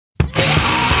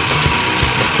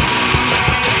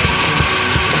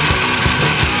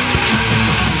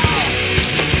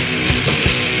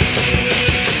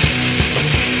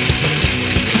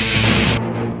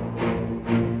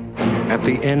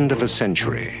end of a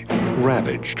century,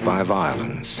 ravaged by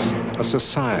violence, a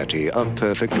society of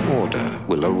perfect order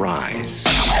will arise.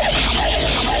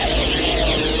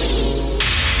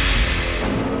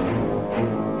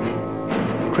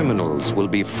 Criminals will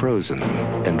be frozen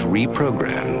and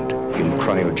reprogrammed in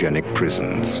cryogenic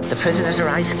prisons. The prisoners are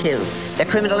ice cubes. Their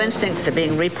criminal instincts are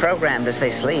being reprogrammed as they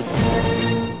sleep.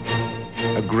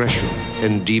 Aggression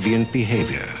and deviant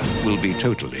behavior will be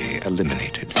totally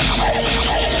eliminated.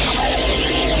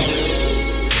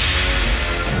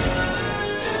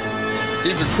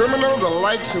 He's a criminal the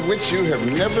likes of which you have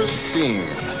never seen.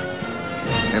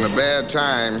 In a bad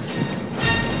time,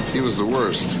 he was the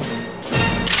worst.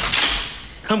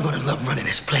 I'm gonna love running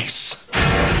this place.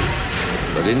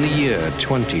 But in the year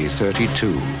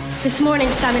 2032... This morning,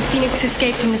 Simon Phoenix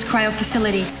escaped from this cryo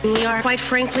facility. We are, quite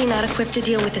frankly, not equipped to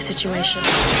deal with the situation.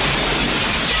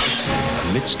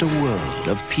 Amidst a world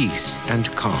of peace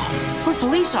and calm... We're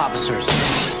police officers.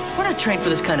 We're not trained for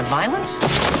this kind of violence.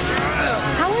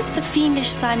 How was the fiendish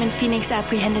Simon Phoenix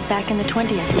apprehended back in the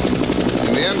 20th?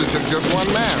 In the end, it took just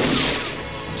one man,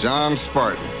 John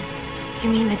Spartan. You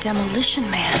mean the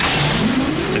Demolition Man?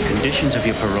 The conditions of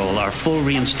your parole are full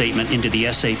reinstatement into the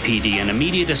SAPD and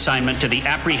immediate assignment to the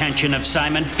apprehension of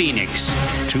Simon Phoenix.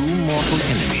 Two mortal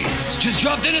enemies. Just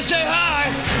dropped in to say hi.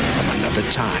 From another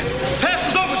time. Pass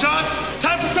is over, John.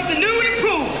 Time for something new and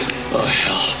improved. Oh,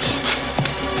 hell.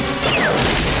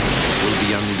 Will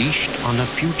be unleashed on a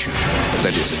future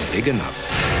that isn't big enough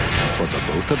for the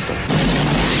both of them.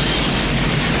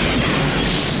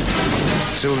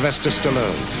 Sylvester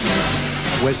Stallone.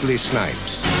 Wesley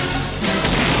Snipes.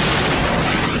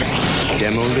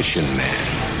 Demolition Man.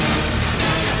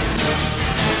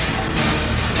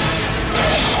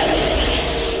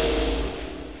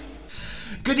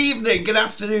 Good evening, good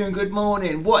afternoon, good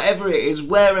morning, whatever it is,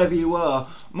 wherever you are.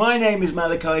 My name is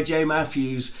Malachi J.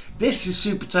 Matthews. This is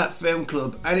Super Tap Film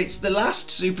Club, and it's the last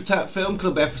Super Tap Film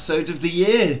Club episode of the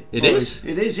year. It is?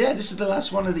 It is, yeah. This is the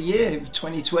last one of the year, of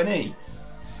 2020.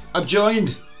 I'm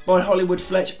joined by Hollywood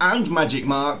Fletch and Magic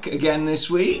Mark again this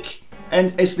week.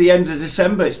 And it's the end of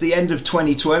December, it's the end of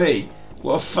 2020.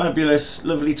 What a fabulous,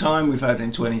 lovely time we've had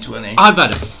in 2020. I've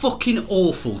had a fucking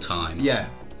awful time. Yeah,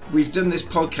 we've done this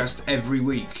podcast every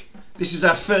week. This is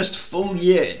our first full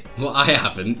year. Well, I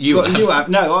haven't. You have. You have.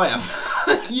 No, I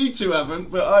have. You two haven't,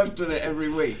 but I've done it every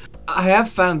week. I have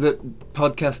found that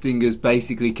podcasting has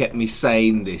basically kept me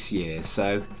sane this year,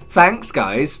 so thanks,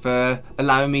 guys, for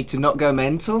allowing me to not go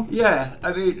mental. Yeah,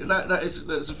 I mean,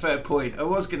 that's a fair point. I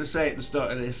was going to say at the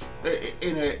start of this,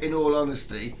 in all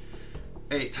honesty,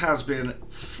 it has been a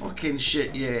fucking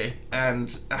shit year,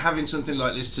 and having something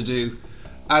like this to do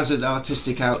as an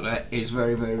artistic outlet is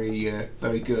very, very,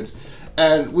 very good.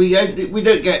 And we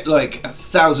don't get like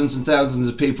thousands and thousands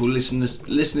of people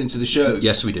listening to the show.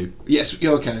 Yes, we do. Yes,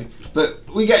 okay. But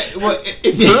we get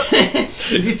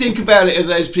if you think about it, as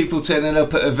those people turning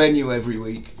up at a venue every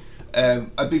week,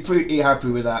 I'd be pretty happy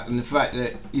with that. And the fact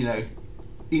that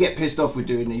you get pissed off with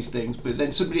doing these things, but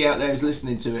then somebody out there is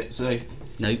listening to it. So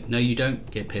no, you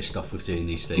don't get pissed off with doing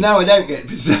these things. No, I don't get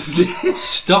pissed off.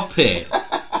 Stop it.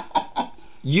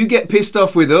 You get pissed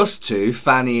off with us two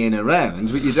fannying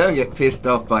around, but you don't get pissed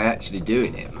off by actually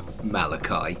doing it,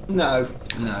 Malachi. No.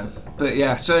 But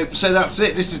yeah, so that's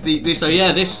it. This is this. So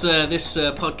yeah, this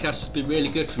podcast has been really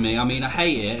good for me. I mean, I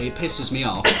hate it. It pisses me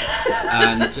off,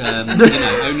 and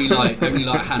only like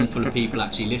a handful of people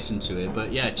actually listen to it.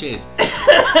 But yeah, cheers.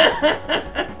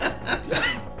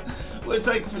 Well,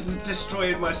 thank you for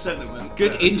destroying my sentiment.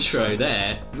 Good intro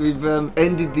there. We've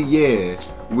ended the year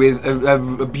with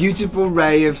a beautiful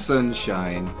ray of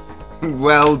sunshine.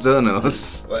 Well done,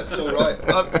 us. That's all right.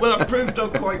 I proved I'm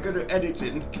quite good at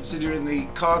editing, considering the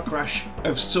car crash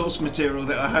of source material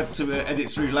that I had to edit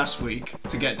through last week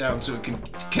to get down to a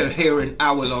coherent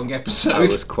hour-long episode. I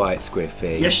was quite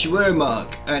squiffy. Yes, you were,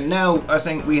 Mark. And now I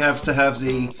think we have to have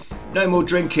the no more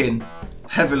drinking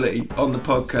heavily on the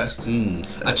podcast.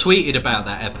 I tweeted about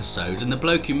that episode, and the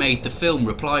bloke who made the film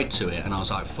replied to it, and I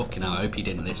was like, fucking hell, I hope he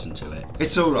didn't listen to it.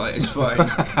 It's alright, it's fine.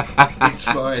 It's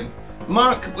fine.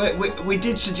 Mark, we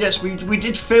did suggest, we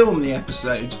did film the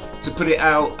episode to put it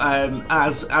out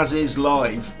as is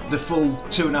live, the full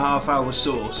 2.5 hour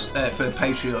source for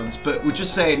Patreons, but we're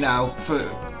just saying now,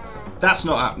 that's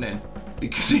not happening,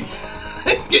 because...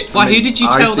 Why, who did you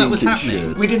tell that was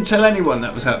happening? We didn't tell anyone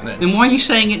that was happening. Then why are you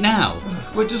saying it now?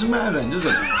 Well, it doesn't matter then, does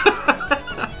it?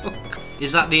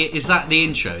 Is that the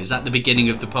intro? Is that the beginning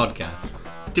of the podcast?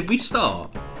 Did we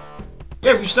start?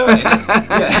 Yeah, we started.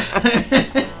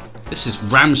 Yeah. This is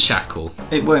ramshackle.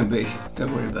 It won't be.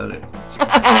 Don't worry about it.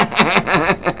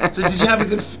 So did you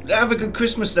have a good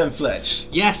Christmas then, Fletch?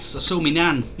 Yes, I saw me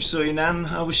nan. You saw your nan?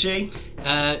 How was she?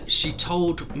 She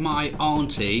told my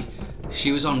auntie,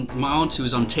 my auntie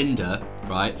was on Tinder,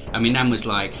 right? And my nan was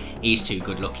like, he's too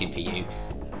good looking for you.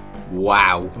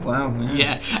 Wow. Wow.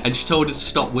 Yeah, and she told her to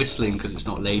stop whistling because it's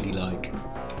not ladylike.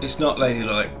 It's not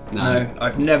ladylike. No.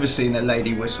 I've never seen a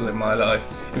lady whistle in my life.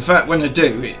 In fact, when I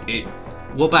do, it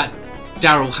What about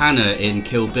Daryl Hannah in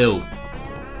Kill Bill?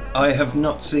 I have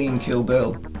not seen Kill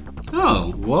Bill.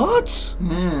 Oh. What?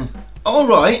 Yeah. All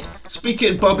right.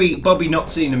 Speaking of Bobby not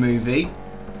seeing a movie,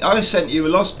 I sent you a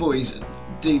Lost Boys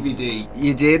DVD.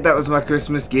 You did. That was my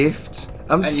Christmas gift.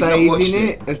 I'm And you've not watched saving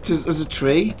it? as a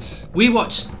treat. We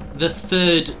watched the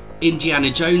third Indiana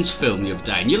Jones film the other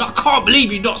day, and you're like, I can't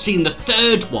believe you've not seen the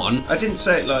third one. I didn't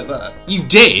say it like that. You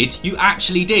did. You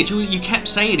actually did. You kept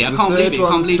saying it. I can't believe it. I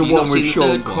can't believe you've not seen the third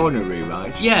one. Sean Connery,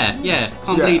 right? Yeah.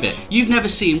 Can't believe it. You've never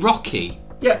seen Rocky.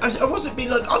 Yeah, I wasn't being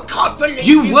like, I can't believe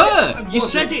You you. were. You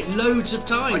said it loads of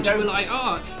times. You were like,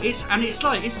 it's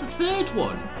the third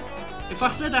one. If I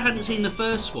said I hadn't seen the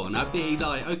first one, I'd be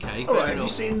like, okay. All fair right, have you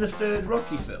enough. seen the third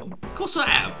Rocky film? Of course I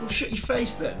have. Well, shut your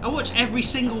face then. I watch every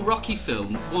single Rocky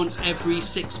film once every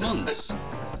 6 months.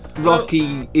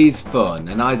 Rocky is fun,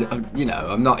 and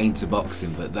I'm not into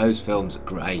boxing, but those films are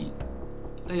great.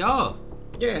 They are.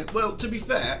 Yeah, well, to be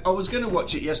fair, I was going to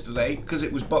watch it yesterday because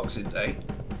it was Boxing Day.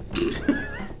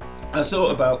 I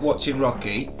thought about watching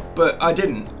Rocky, but I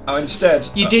didn't.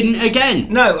 You didn't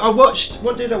again? No, I watched...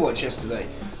 What did I watch yesterday?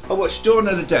 I watched Dawn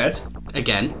of the Dead.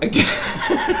 Again.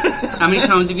 How many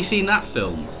times have you seen that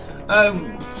film? I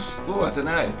don't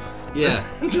know. Yeah.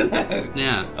 I don't know.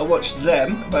 Yeah. I watched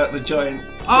Them, about the giant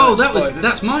that's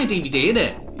spiders. my DVD, isn't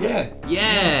it? Yeah.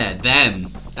 Yeah,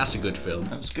 Them. That's a good film.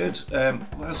 That was good.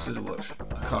 What else did I watch?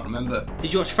 I can't remember.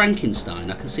 Did you watch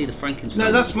Frankenstein? I can see the Frankenstein.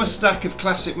 No, that's my stack of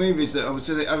classic movies that I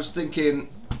was thinking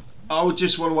I would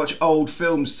just want to watch old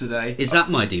films today. Is that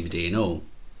my DVD and all?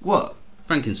 What?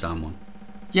 Frankenstein one.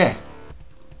 Yeah.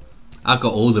 I've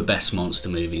got all the best monster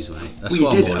movies, mate. That's Well,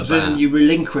 what you I'm did all it. Then about. you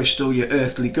relinquished all your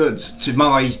earthly goods to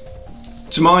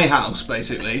my house,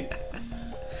 basically.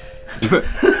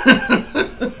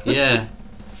 Yeah.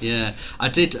 I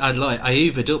did. I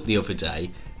hoovered up the other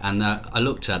day, and I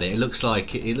looked at it. It looks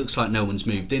like no one's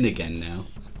moved in again now.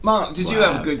 Mark, did you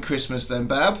have a good Christmas then,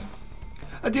 Bab?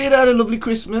 I did. I had a lovely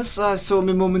Christmas. I saw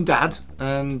my mum and dad,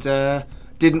 and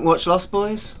didn't watch Lost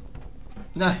Boys.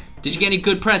 No. Did you get any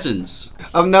good presents?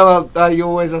 No, I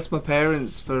always ask my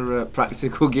parents for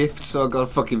practical gifts, so I got a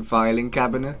fucking filing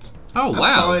cabinet. Oh A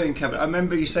wow! filing cabinet. I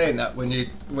remember you saying that when you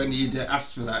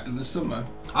asked for that in the summer.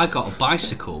 I got a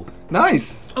bicycle.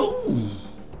 Nice. Oh,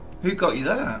 who got you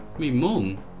that? Me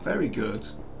mum. Very good.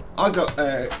 I got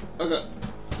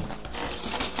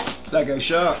Lego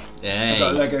Shark. Hey. I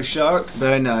got a Lego Shark.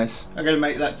 Very nice. I'm going to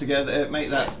make that together. Make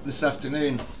that this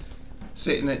afternoon.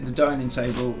 Sitting at the dining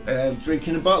table,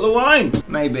 drinking a bottle of wine,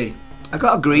 maybe. I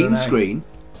got a green Dunno. screen.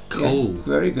 Cool. Yeah,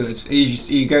 very good. Are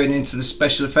you going into the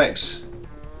special effects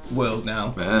world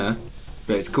now? Yeah.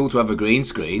 But it's cool to have a green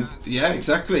screen. Yeah,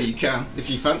 exactly. You can if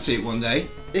you fancy it one day.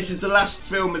 This is the last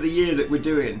film of the year that we're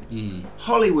doing.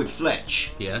 Hollywood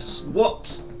Fletch. Yes.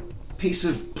 What piece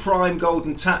of prime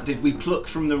golden tat did we pluck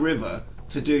from the river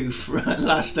to do for our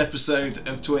last episode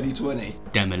of 2020?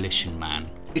 Demolition Man.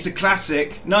 It's a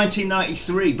classic,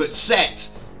 1993, but set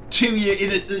 2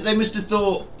 years. They must have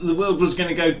thought the world was going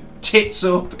to go tits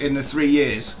up in the 3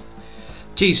 years.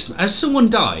 Jeez, has someone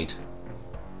died?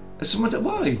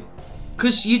 Why?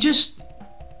 Because you just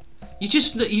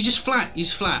flat.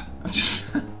 I'm just.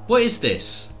 What is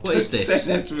this? What is Don't this?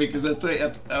 say that to me because I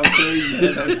think I'll believe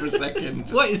you there for a second.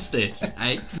 What is this?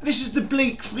 Hey, This is the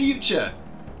bleak future.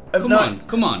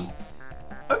 come on.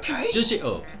 Okay. Judge it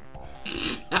up.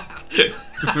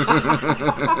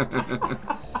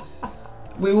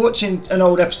 We were watching an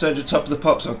old episode of Top of the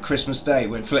Pops on Christmas Day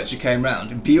when Fletcher came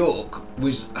round, and Bjork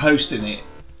was hosting it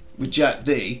with Jack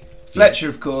D. Fletcher,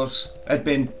 of course, had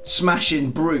been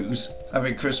smashing brews,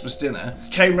 having Christmas dinner.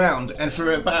 Came round and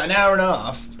for about an hour and a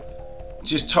half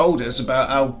just told us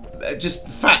about just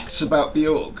facts about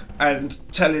Bjork and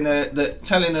telling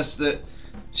us that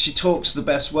she talks the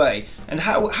best way. And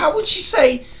how would she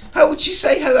say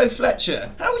hello,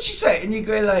 Fletcher? How would she say it? And you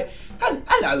go like,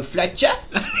 hello, Fletcher.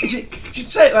 She'd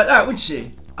say it like that, wouldn't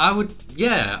she? I would.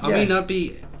 Yeah. I Yeah. mean,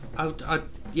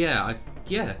 Yeah.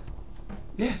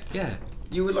 Yeah.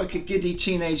 You were like a giddy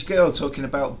teenage girl talking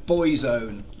about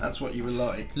Boyzone. That's what you were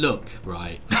like. Look,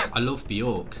 right. I love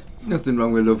Bjork. Nothing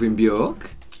wrong with loving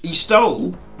Bjork. He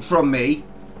stole from me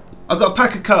I got a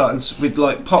pack of cards with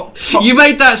like pop. You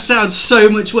made that sound so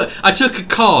much worse. I took a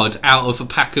card out of a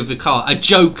pack of a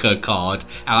Joker card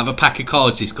out of a pack of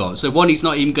cards he's got. So one he's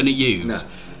not even going to use. No.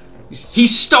 He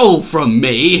stole from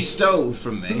me. He stole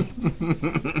from me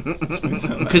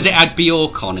because it had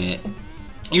Bjork on it.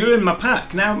 You're in my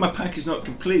pack now. My pack is not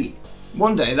complete.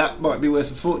 One day that might be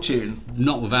worth a fortune.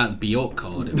 Not without the Bjork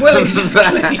card. Well,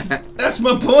 exactly. That's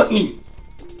my point.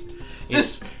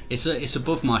 It's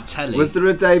above my telly. Was there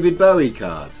a David Bowie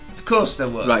card? Of course there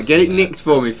was. Right, get it nicked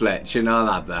for me, Fletch, and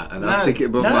I'll have that, and I'll stick it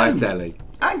above my telly.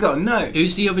 Hang on, no.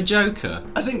 Who's the other Joker?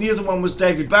 I think the other one was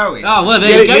David Bowie. Oh well,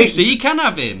 there you go. So you can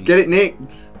have him. Get it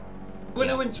nicked. When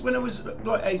I was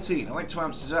like 18, I went to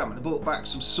Amsterdam and I bought back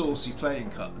some saucy playing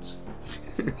cards.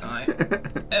 Right.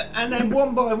 And then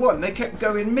one by one, they kept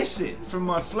going missing from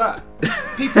my flat.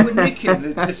 People were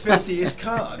nicking the filthiest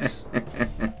cards.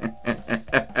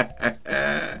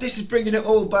 This is bringing it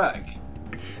all back.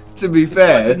 To be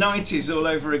fair, like the 90s all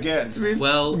over again.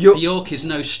 Well, Bjork is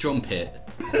no strumpet.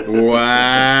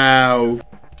 Wow.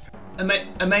 A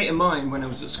mate of mine, when I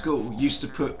was at school, used to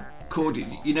put cordial,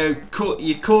 your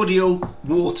cordial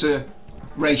water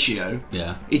ratio.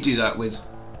 Yeah. He'd do that with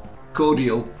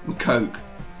cordial and Coke.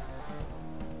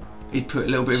 He'd put a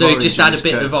little bit of orange. So he'd just add a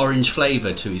bit Coke. of orange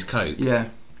flavour to his Coke. Yeah.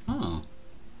 Oh.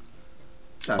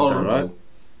 Sounds alright.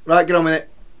 Right, get on with it.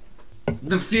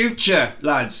 The future,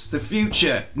 lads. The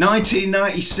future.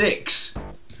 1996.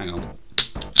 Hang on.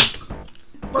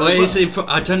 Well, I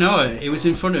don't know. It was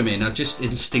in front of me, and I just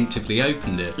instinctively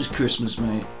opened it. It was Christmas,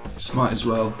 mate. Might as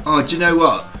well. Oh, do you know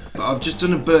what? But I've just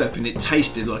done a burp, and it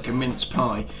tasted like a mince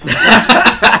pie. That's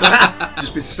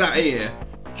just been sat here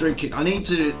drinking. I need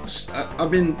to.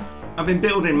 I've been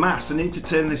building mass. I need to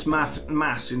turn this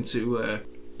mass into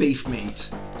beef meat.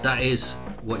 That is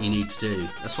what you need to do.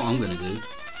 That's what I'm going to do.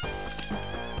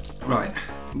 Right.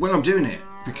 Well, I'm doing it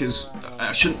because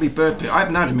I shouldn't be burping. I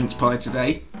haven't had a mince pie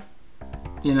today.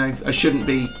 You know, I shouldn't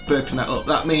be burping that up.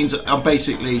 That means I'm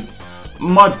basically...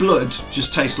 My blood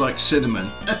just tastes like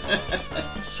cinnamon.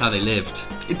 That's how they lived.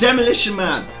 Demolition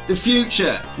Man, the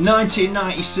future,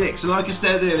 1996. And like I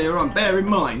said earlier on, bear in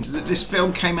mind that this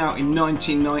film came out in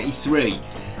 1993.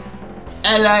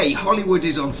 LA, Hollywood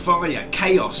is on fire,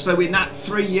 chaos. So in that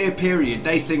 3-year period,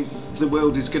 they think the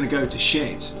world is going to go to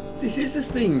shit. This is the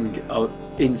thing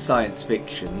in science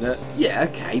fiction that, yeah,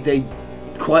 okay, they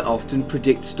quite often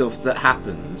predict stuff that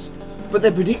happens, but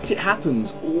they predict it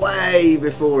happens way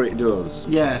before it does.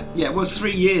 Yeah, well,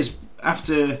 3 years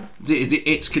after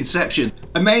its conception,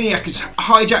 a maniac has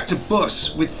hijacked a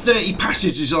bus with 30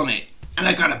 passengers on it, and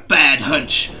I got a bad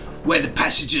hunch where the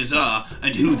passengers are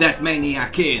and who that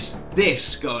maniac is.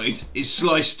 This, guys, is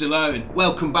Sly Stallone.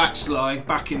 Welcome back, Sly,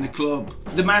 back in the club.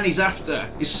 The man he's after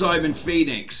is Simon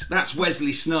Phoenix. That's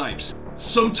Wesley Snipes.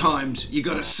 Sometimes you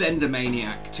gotta send a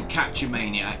maniac to catch a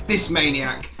maniac. This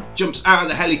maniac jumps out of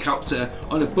the helicopter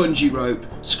on a bungee rope,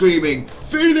 screaming,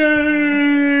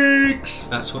 Phoenix!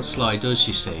 That's what Sly does,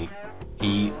 you see.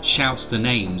 He shouts the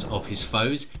names of his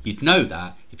foes. You'd know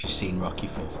that if you've seen Rocky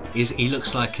IV. He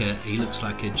looks like a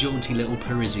jaunty little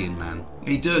Parisian man.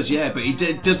 He does, yeah, but he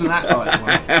doesn't act like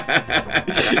one.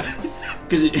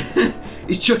 Because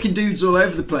he's chucking dudes all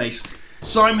over the place.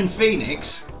 Simon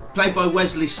Phoenix, played by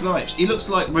Wesley Snipes, he looks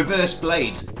like Reverse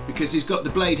Blade because he's got the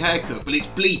Blade haircut, but it's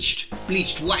bleached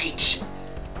white.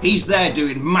 He's there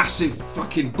doing massive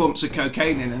fucking bumps of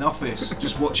cocaine in an office,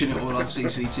 just watching it all on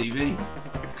CCTV.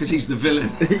 Because he's the villain.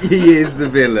 He is the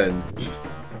villain.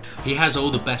 He has all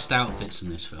the best outfits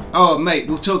in this film. Oh, mate,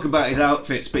 we'll talk about his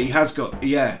outfits, but he has got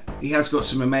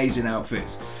some amazing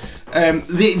outfits.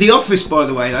 The Office, by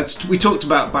the way, we talked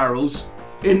about barrels.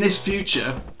 In this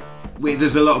future,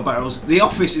 there's a lot of barrels. The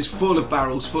Office is full of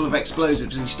barrels, full of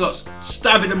explosives, and he starts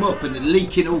stabbing them up and they're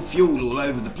leaking all fuel all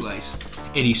over the place.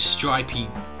 In his stripy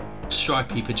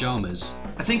pajamas.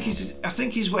 I think he's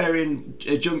wearing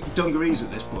dungarees at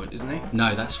this point, isn't he?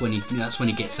 No, that's when he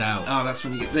gets out. Oh, that's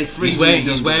when they freeze him.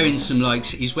 He's wearing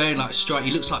stripe.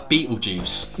 He looks like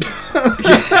Beetlejuice.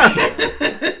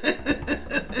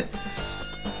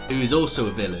 Who is also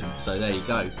a villain. So there you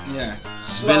go. Yeah.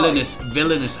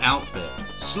 Villainous outfit.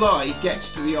 Sly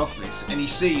gets to the office and he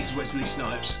sees Wesley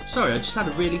Snipes. Sorry, I just had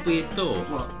a really weird thought.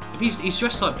 What? If he's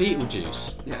dressed like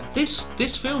Beetlejuice. Yeah.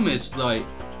 This film is like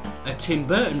a Tim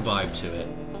Burton vibe to it,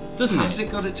 doesn't it? Has it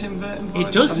got a Tim Burton vibe?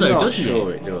 It does, though, doesn't it? I'm not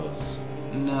sure it does.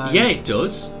 No. Yeah, it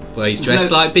does. Well, he's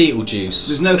dressed like Beetlejuice.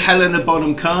 There's no Helena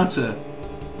Bonham Carter.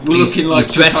 He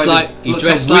dressed like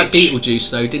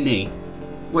Beetlejuice, though, didn't he?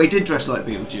 Well, he did dress like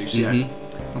Beetlejuice, yeah.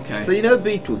 Mm-hmm. Okay. So you know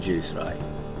Beetlejuice, right?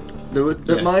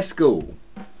 At my school,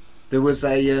 there was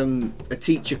a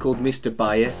teacher called Mr.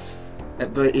 Byatt,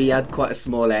 but he had quite a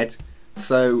small head.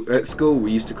 So at school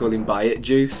we used to call him Buy It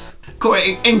Juice.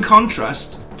 Quite in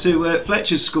contrast to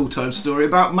Fletcher's school time story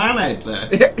about Manhead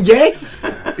there. Yes!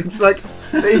 He's like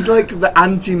the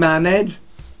anti-Manhead.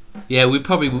 Yeah, we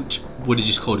probably would have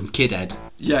just called him Kidhead.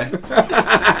 Yeah.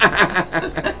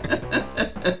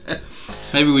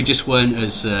 Maybe we just weren't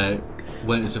as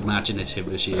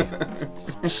imaginative as you.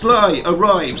 Sly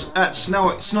arrives at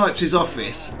Snipes'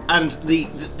 office, and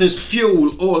there's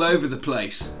fuel all over the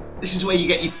place. This is where you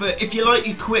get your if you like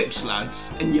your quips,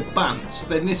 lads, and your bants,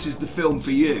 then this is the film for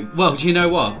you. Well, do you know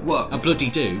what? What? I bloody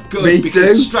do. Good, Me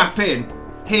because too. strap in.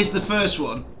 Here's the first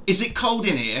one. Is it cold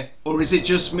in here, or is it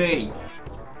just me?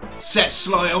 Set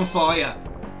Sly on fire.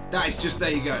 That is just,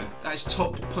 there you go. That's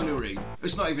top punnery.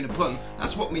 It's not even a pun.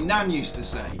 That's what me nan used to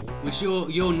say. Was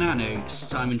your nano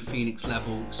Simon Phoenix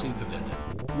level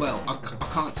supervillain? Well, I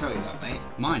can't tell you that, mate.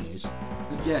 Mine is.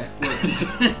 Yeah.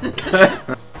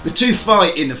 Well, the two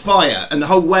fight in the fire, and the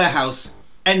whole warehouse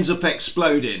ends up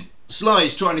exploding. Sly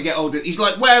is trying to get hold of it. He's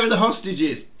like, where are the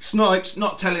hostages? Snipes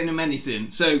not telling him anything,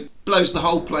 so blows the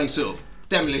whole place up.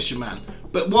 Demolition Man.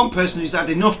 But one person who's had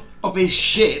enough of his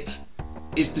shit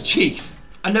is the chief.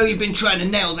 I know you've been trying to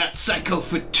nail that psycho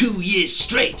for 2 years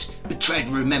straight, but try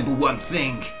to remember one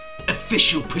thing.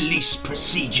 Official police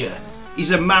procedure.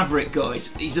 He's a maverick, guys.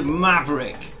 He's a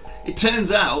maverick. It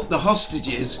turns out the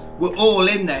hostages were all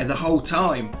in there the whole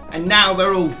time, and now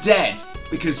they're all dead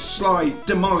because Sly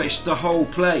demolished the whole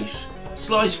place.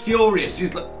 Sly's furious.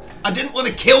 He's like, I didn't want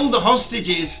to kill the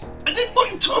hostages. I didn't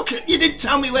want you talking. You didn't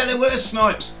tell me where they were,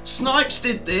 Snipes. Snipes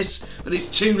did this, but it's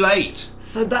too late.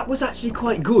 So that was actually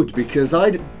quite good, because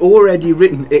I'd already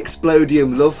written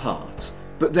Explodium Love Heart,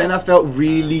 but then I felt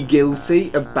really guilty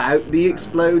about the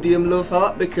Explodium Love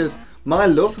Heart, because my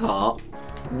love heart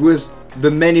was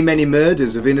the many, many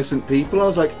murders of innocent people. I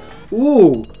was like,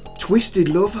 ooh, twisted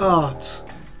love heart.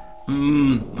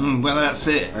 Well, that's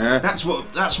it. That's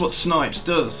what Snipes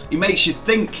does. He makes you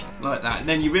think like that, and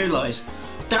then you realise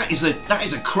that is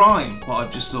a crime. What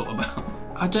I've just thought about.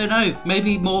 I don't know.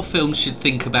 Maybe more films should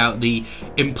think about the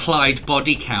implied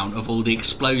body count of all the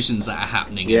explosions that are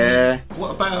happening. Yeah.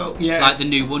 What about like the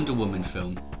new Wonder Woman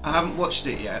film? I haven't watched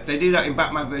it yet. They do that in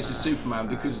Batman vs Superman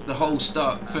because the whole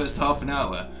first half an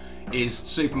hour is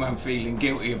Superman feeling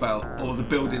guilty about all the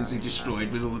buildings he destroyed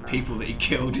with all the people that he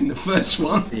killed in the first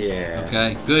one. Yeah.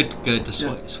 Okay, good.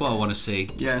 That's what I want to see.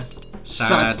 Yeah.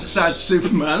 Sad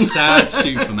Superman. Sad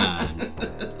Superman.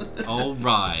 All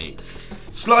right.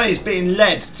 Sly is being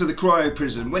led to the cryo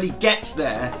prison. When he gets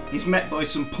there, he's met by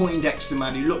some Poindexter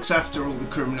man who looks after all the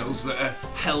criminals that are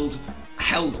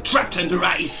held trapped under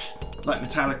ice, like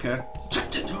Metallica.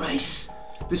 Trapped under ice.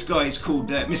 This guy is called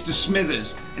Mr.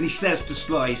 Smithers, and he says to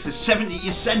Sly, he says,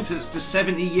 you're sentenced to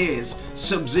 70 years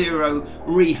Sub-Zero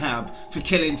rehab for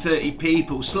killing 30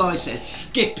 people. Sly says,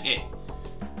 skip it.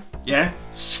 Yeah?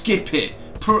 Skip it.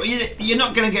 You're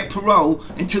not going to get parole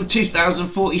until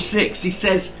 2046. He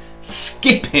says,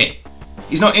 skip it.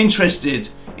 He's not interested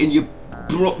in your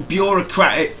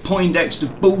bureaucratic Poindexter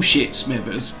bullshit,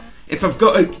 Smithers. If I've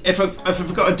got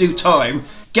to do time,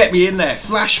 get me in there.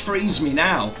 Flash freeze me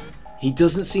now. He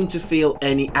doesn't seem to feel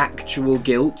any actual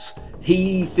guilt.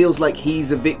 He feels like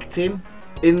he's a victim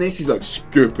in this. He's like,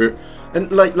 skip it.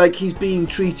 And like he's being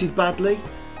treated badly.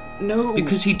 No.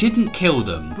 Because he didn't kill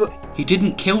them. He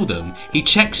didn't kill them. He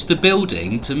checked the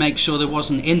building to make sure there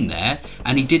wasn't in there,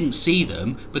 and he didn't see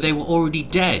them, but they were already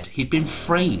dead. He'd been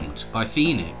framed by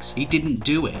Phoenix. He didn't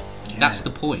do it. Yeah. That's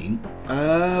the point.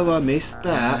 Oh, I missed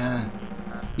that.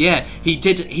 Yeah, he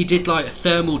did like a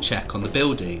thermal check on the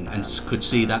building and could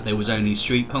see that there was only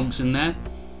street punks in there.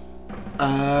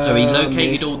 So he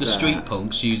located all the street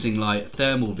punks using like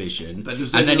thermal vision,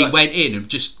 and then he went in and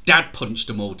just dad punched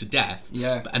them all to death.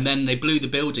 Yeah. And then they blew the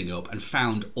building up and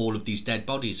found all of these dead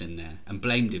bodies in there and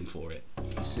blamed him for it.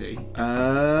 You see?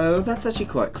 That's actually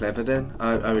quite clever then.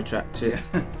 I retract it.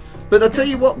 But I'll tell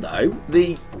you what though,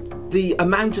 the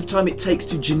amount of time it takes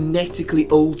to genetically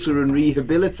alter and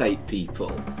rehabilitate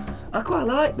people, I quite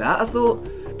like that. I thought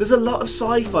there's a lot of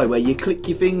sci-fi where you click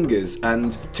your fingers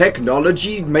and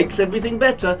technology makes everything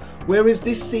better, whereas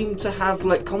this seemed to have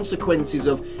like consequences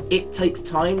of it takes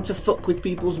time to fuck with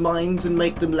people's minds and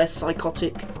make them less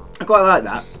psychotic. I quite like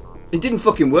that. It didn't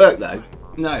fucking work though.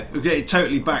 No, it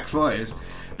totally backfires.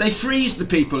 They freeze the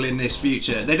people in this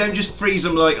future. They don't just freeze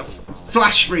them like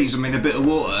flash freeze them in a bit of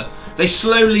water. They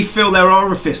slowly fill their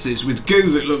orifices with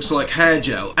goo that looks like hair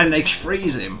gel, and they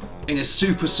freeze him in a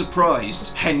super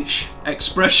surprised hench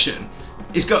expression.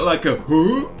 He's got like a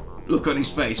look on his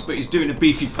face, but he's doing a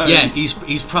beefy pose. Yeah,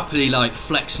 he's properly like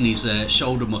flexing his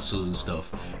shoulder muscles and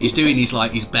stuff. He's doing his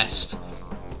best.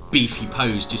 beefy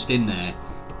pose just in there.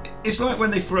 It's like when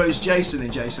they froze Jason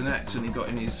in Jason X and he got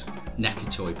in his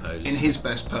Neckatoy pose. in his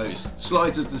best pose.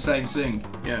 Sly does the same thing.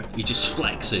 Yeah. He just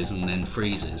flexes and then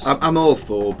freezes. I'm all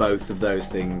for both of those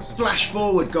things. Flash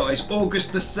forward, guys.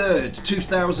 August the 3rd,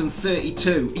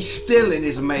 2032. He's still in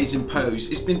his amazing pose.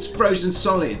 It's been frozen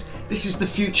solid. This is the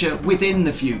future within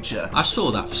the future. I saw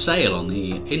that for sale on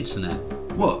the internet.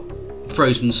 What?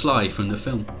 Frozen Sly from the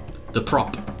film. The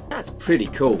prop. That's pretty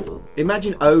cool.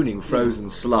 Imagine owning Frozen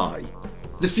Sly.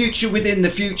 The future within the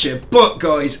future. But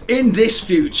guys, in this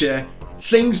future,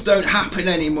 things don't happen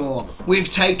anymore. We've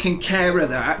taken care of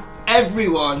that.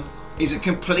 Everyone is a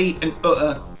complete and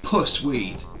utter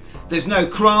pussweed. There's no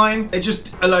crime. They're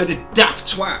just a load of daft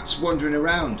twats wandering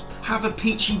around. Have a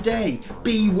peachy day.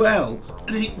 Be well.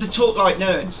 They talk like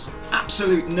nerds.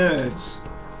 Absolute nerds.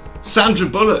 Sandra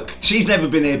Bullock, she's never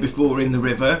been here before in the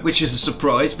river, which is a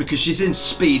surprise because she's in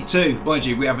Speed 2. Mind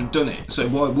you, we haven't done it, so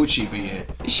why would she be here?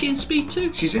 Is she in Speed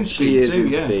 2? She's in She Speed is 2, in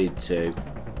yeah. Speed 2.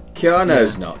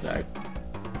 Keanu's not, though.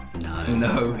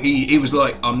 No, he was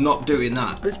like, I'm not doing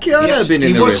that. Has Keanu been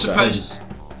in the was river? supposed.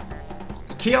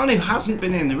 Keanu hasn't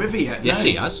been in the river yet. Yes, no.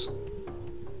 he has.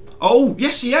 Oh,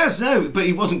 yes, he has. No, but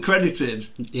he wasn't credited.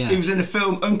 Yeah. He was in a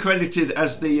film uncredited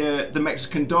as the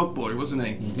Mexican dog boy, wasn't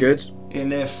he? Good. In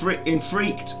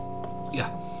Freaked.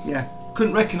 Yeah. Yeah.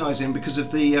 Couldn't recognise him because of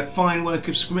the fine work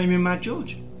of Screaming Mad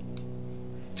George.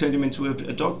 Turned him into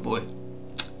a dog boy.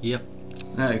 Yep.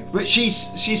 No, but she's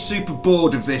super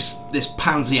bored of this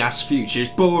pansy ass future. It's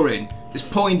boring. There's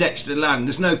Poindexter land.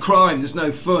 There's no crime. There's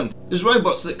no fun. There's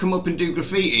robots that come up and do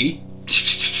graffiti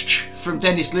from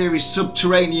Dennis Leary's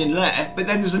subterranean lair, but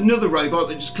then there's another robot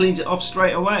that just cleans it off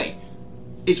straight away.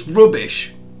 It's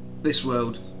rubbish. This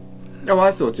world. Oh,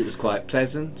 I thought it was quite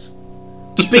pleasant.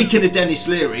 Speaking of Dennis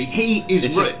Leary, he is.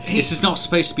 This is not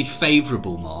supposed to be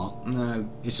favourable, Mark. No.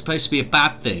 It's supposed to be a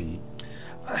bad thing.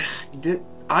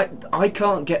 I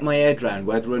can't get my head around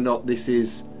whether or not this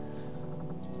is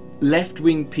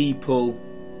left-wing people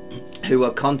who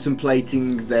are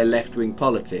contemplating their left-wing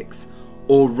politics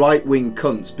or right-wing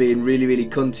cunts being really, really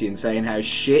cunty and saying how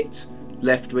shit a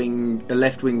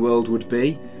left-wing world would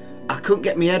be. I couldn't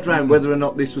get my head around whether or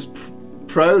not this was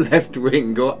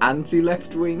pro-left-wing or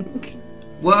anti-left-wing.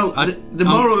 Well, the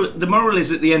moral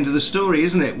is at the end of the story,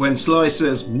 isn't it? When Sly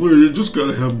says, "Well, you just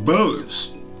gotta have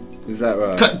balance." Is that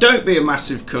right? Don't be a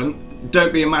massive cunt.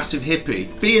 Don't be a massive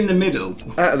hippie. Be in the middle.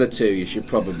 Out of the two, you should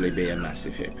probably be a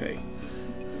massive hippie.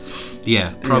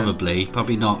 Yeah, probably. Yeah.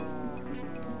 Probably not.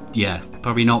 Yeah,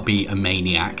 probably not be a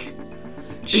maniac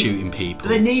shooting people.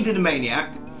 They needed a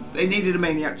maniac. They needed a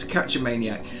maniac to catch a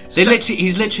maniac.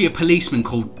 He's literally a policeman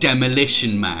called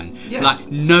Demolition Man. Yeah. Like,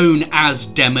 known as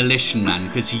Demolition Man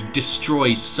because he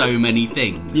destroys so many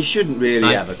things. You shouldn't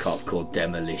really have a cop called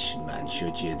Demolition Man,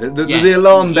 should you? The Yeah,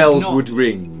 alarm bells would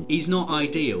ring. He's not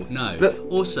ideal, no.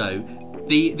 Also,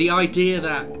 the idea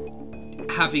that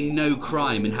having no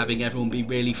crime and having everyone be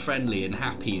really friendly and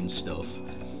happy and stuff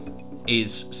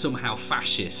is somehow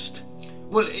fascist.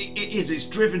 Well, it is. It's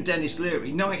driven Dennis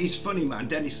Leary. No, he's funny, man.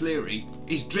 Dennis Leary.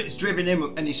 It's driven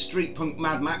him and his street punk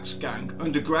Mad Max gang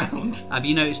underground. Have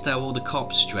you noticed how all the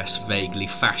cops dress vaguely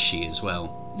fashy as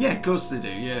well? Yeah, of course they do,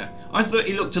 yeah. I thought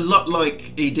he looked a lot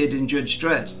like he did in Judge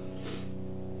Dredd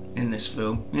in this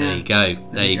film. Yeah. There you go.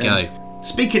 There you go.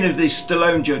 Speaking of the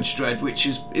Stallone Judge Dredd, which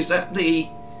is that the...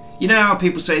 You know how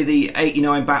people say the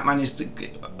 89 Batman is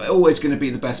always going to be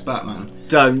the best Batman?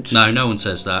 Don't. No one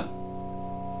says that.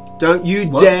 Don't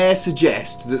you dare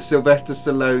suggest that Sylvester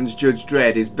Stallone's Judge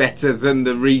Dredd is better than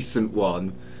the recent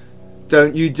one.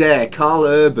 Don't you dare. Carl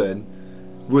Urban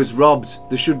was robbed.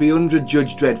 There should be 100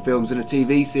 Judge Dredd films and a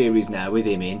TV series now with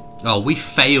him in. Oh, we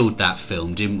failed that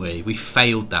film, didn't we? We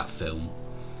failed that film.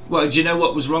 Well, do you know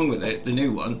what was wrong with it, the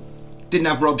new one? Didn't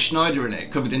have Rob Schneider in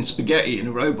it, covered in spaghetti and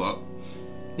a robot.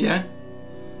 Yeah?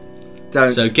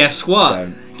 So guess what?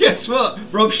 Guess what?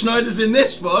 Rob Schneider's in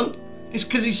this one. It's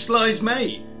because he's Sly's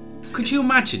mate. Could you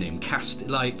imagine him cast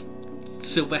like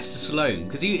Sylvester Stallone?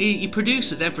 Because he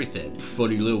produces everything.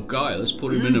 Funny little guy, let's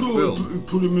put him in a film.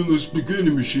 Put him in the spaghetti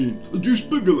machine. Deuce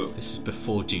Bigelow. This is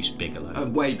before Deuce Bigelow.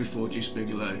 Way before Deuce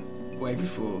Bigelow. Way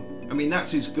before. I mean,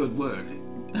 that's his good work.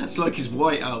 That's like his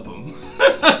White album.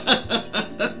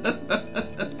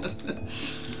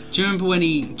 Do you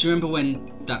remember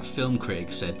when that film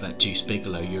critic said that Deuce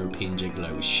Bigelow, European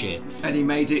Gigolo, was shit? And he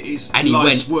made it his and he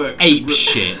life's went work. ape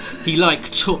shit. He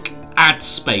took ad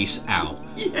space out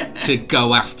to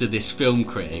go after this film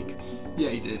critic. Yeah,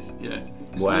 he did. Yeah.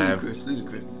 It's wow. Ludicrous.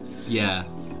 Yeah.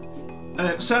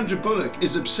 Sandra Bullock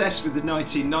is obsessed with the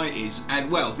 1990s and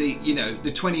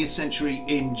the 20th century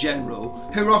in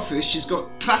general. Her office, she's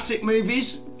got classic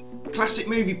movies Classic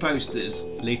movie posters.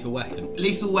 Lethal Weapon.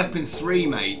 Lethal Weapon 3,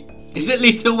 mate. Is it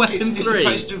Lethal Weapon 3?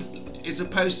 It's a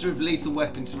poster of Lethal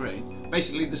Weapon 3.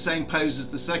 Basically the same pose as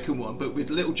the second one, but with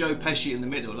little Joe Pesci in the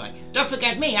middle, like, don't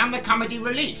forget me, I'm the comedy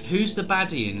relief. Who's the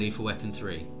baddie in Lethal Weapon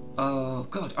 3? Oh,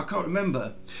 God, I can't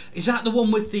remember. Is that the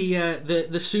one with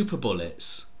the super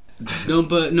bullets?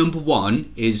 Number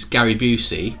 1 is Gary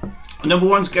Busey. Number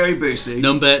 1's Gary Busey.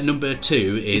 Number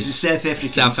 2 is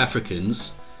South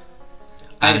Africans.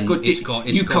 And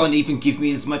you can't even give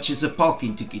me as much as a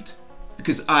parking ticket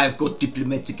because I've got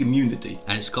diplomatic immunity.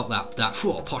 And it's got that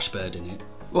posh bird in it.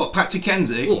 What, Patsy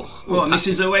Kenzie? What,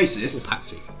 Mrs. Oasis?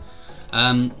 Patsy.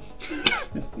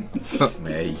 Fuck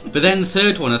me. But then the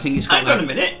third one, I think it's got. Hang on a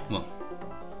minute. What?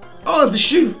 Oh, the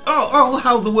shoe. Oh,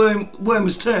 how the worm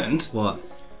was turned. What?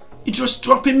 You're just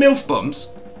dropping MILF bombs.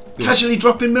 Casually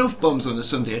dropping MILF bombs on a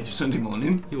Sunday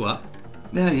morning. You what?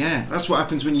 Yeah. That's what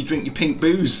happens when you drink your pink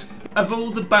booze. Of all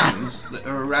the bands that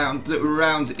were around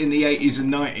in the 80s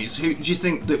and 90s, who do you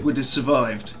think that would have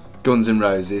survived? Guns N'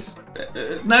 Roses.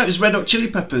 No, it was Red Hot Chili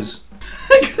Peppers.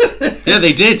 Yeah,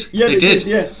 they did. Yeah, they did.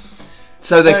 Yeah.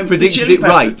 So they predicted it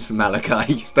right,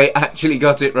 Malachi. They actually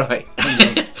got it right.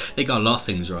 They got a lot of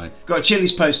things right. Got a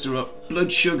Chili's poster up.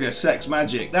 Blood Sugar, Sex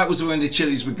Magic. That was when the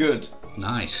Chili's were good.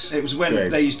 Nice. It was when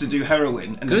they used to do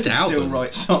heroin and good they could album. still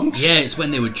write songs. Yeah, it's when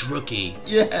they were druggy.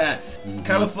 Yeah.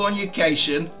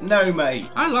 Californication. No, mate.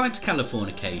 I liked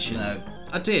Californication. No.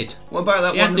 I did. What about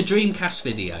that one? one? The Dreamcast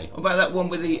video. What about that one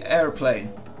with the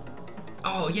aeroplane?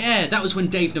 Oh yeah, that was when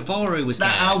Dave Navarro was that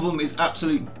there. That album is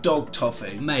absolute dog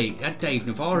toffee. Mate, that Dave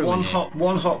Navarro one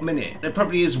hot minute. There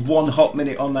probably is one hot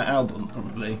minute on that album,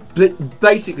 probably. But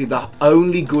basically the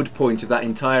only good point of that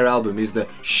entire album is the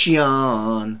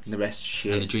Sean and the rest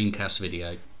shit. And the Dreamcast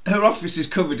video. Her office is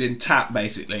covered in tap,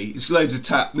 basically. It's loads of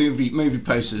tap movie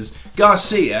posters.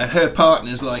 Garcia, her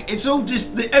partner's like, it's all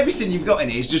just everything you've got in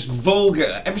here is just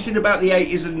vulgar. Everything about the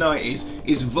 80s and 90s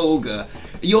is vulgar.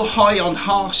 You're high on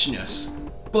harshness,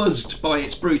 buzzed by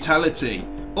its brutality.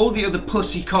 All the other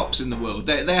pussy cops in the world,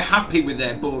 they're happy with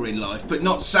their boring life, but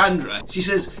not Sandra. She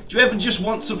says, do you ever just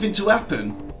want something to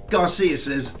happen? Garcia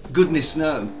says, goodness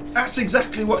no. That's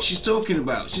exactly what she's talking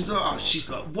about. She's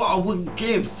like, what I wouldn't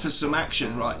give for some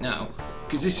action right now,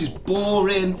 because this is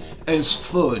boring as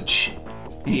fudge.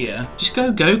 Here. Just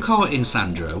go-karting,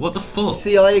 Sandra. What the fuck?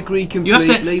 See, I agree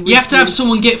completely. You have to have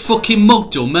someone get fucking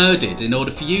mugged or murdered in order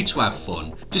for you to have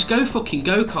fun. Just go fucking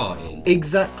go-karting.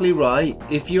 Exactly right.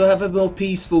 If you have a more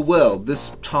peaceful world, there's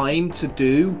time to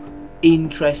do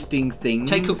interesting things.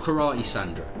 Take up karate,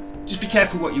 Sandra. Just be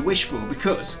careful what you wish for,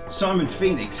 because Simon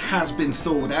Phoenix has been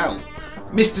thawed out.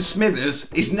 Mr. Smithers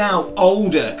is now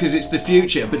older because it's the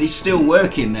future, but he's still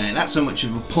working there. That's how much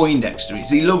of a Poindexter he is.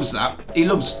 He loves that. He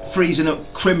loves freezing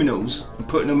up criminals and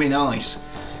putting them in ice.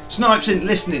 Snipes isn't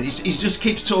listening. He just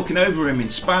keeps talking over him in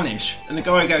Spanish. And the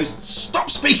guy goes, stop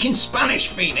speaking Spanish,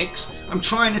 Phoenix. I'm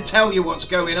trying to tell you what's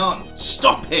going on.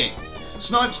 Stop it.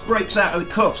 Snipes breaks out of the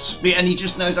cuffs, and he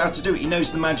just knows how to do it. He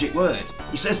knows the magic word.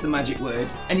 He says the magic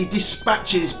word, and he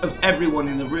dispatches of everyone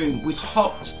in the room with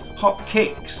hot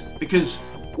kicks, because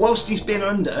whilst he's been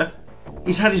under,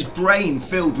 he's had his brain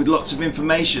filled with lots of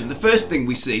information. The first thing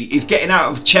we see is getting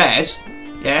out of chairs,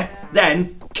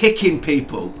 then kicking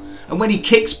people, and when he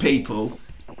kicks people,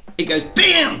 it goes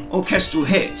BAM! Orchestral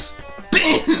hits.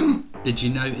 BAM! Did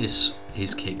you notice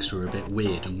his kicks were a bit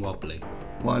weird and wobbly?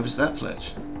 Why was that,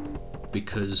 Fletch?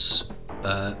 Because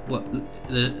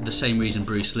the same reason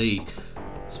Bruce Lee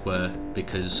were,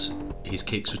 because his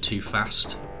kicks were too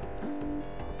fast.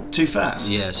 Too fast?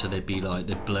 Yeah, so they'd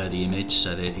blur the image,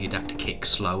 so he'd have to kick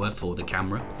slower for the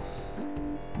camera.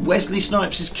 Wesley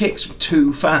Snipes' kicks were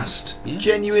too fast. Yeah.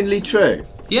 Genuinely true.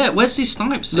 Yeah, Wesley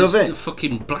Snipes Love is it. a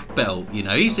fucking black belt, you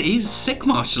know, he's a sick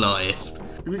martial artist.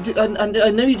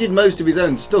 I know he did most of his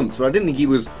own stunts, but I didn't think he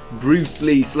was Bruce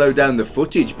Lee slow down the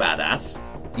footage badass.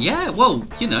 Yeah, well,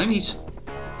 you know, he's,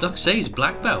 like I say, he's a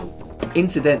black belt.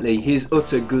 Incidentally, his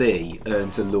utter glee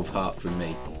earned a love heart from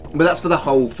me. But that's for the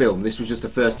whole film. This was just the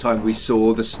first time we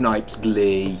saw the Snipes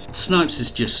glee. Snipes is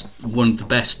just one of the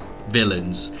best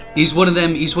villains. He's one of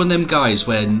them guys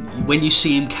when you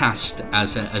see him cast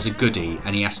as a goodie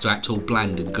and he has to act all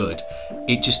bland and good,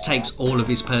 it just takes all of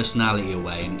his personality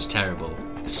away and it's terrible.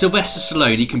 Sylvester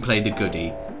Stallone, he can play the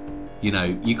goodie. You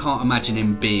know, you can't imagine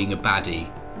him being a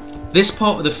baddie. This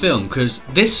part of the film, because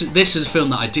this is a film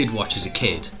that I did watch as a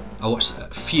kid. I watched it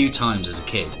a few times as a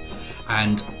kid,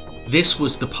 and this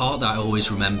was the part that I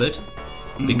always remembered,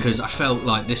 because I felt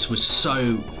like this was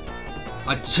so...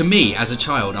 to me, as a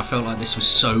child, I felt like this was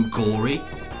so gory,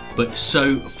 but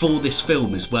so for this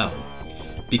film as well,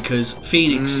 because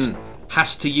Phoenix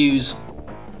has to use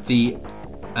the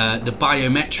the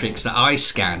biometrics, the eye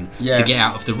scan, Yeah. to get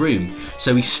out of the room.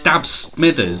 So he stabs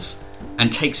Smithers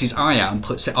and takes his eye out and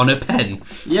puts it on a pen.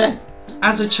 Yeah.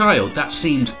 As a child, that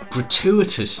seemed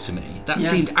gratuitous to me. That Yeah.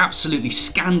 seemed absolutely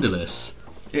scandalous.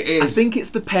 It is. I think it's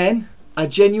the pen. I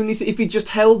genuinely think if he just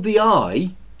held the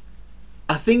eye,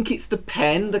 I think it's the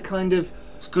pen, the kind of...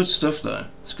 It's good stuff, though.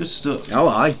 It's good stuff. Oh,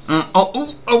 aye.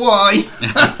 Aye.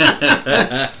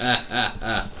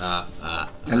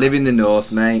 I live in the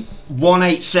north, mate.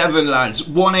 187, lads.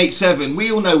 187.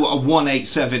 We all know what a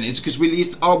 187 is because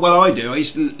I do. I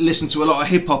used to listen to a lot of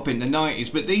hip hop in the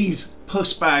 90s, but these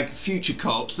pussbag future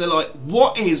cops, they're like,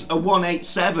 what is a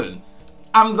 187?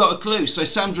 I haven't got a clue. So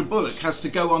Sandra Bullock has to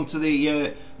go onto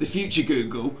the future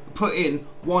Google, put in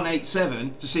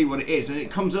 187 to see what it is, and it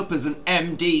comes up as an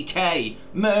MDK: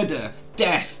 murder,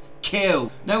 death,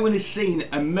 kill. No one has seen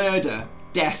a murder,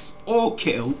 death, or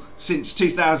kill since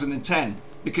 2010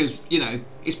 because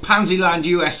it's Pansyland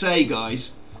USA,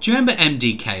 guys. Do you remember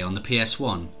MDK on the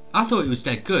PS1? I thought it was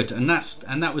dead good, and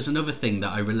that was another thing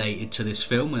that I related to this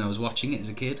film when I was watching it as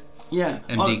a kid. Yeah,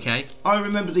 MDK. I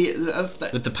remember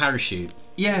with the parachute.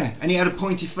 Yeah, and he had a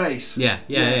pointy face. Yeah.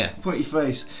 Pointy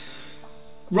face.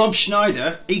 Rob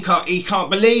Schneider, he can't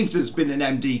believe there's been an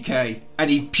MDK, and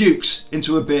he pukes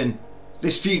into a bin.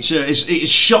 This future it has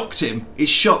shocked him. It's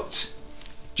shocked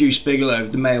Juice Bigelow,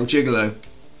 the male gigolo.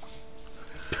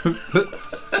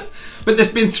 But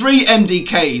there's been 3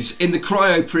 MDKs in the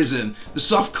cryo prison. The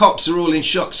soft cops are all in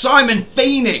shock. Simon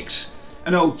Phoenix,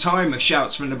 an old timer,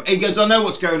 shouts from the... He goes, I know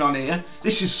what's going on here.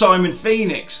 This is Simon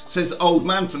Phoenix, says the old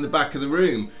man from the back of the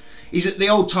room. The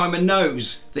old timer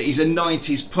knows that he's a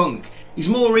 90s punk. He's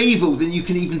more evil than you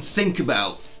can even think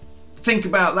about. Think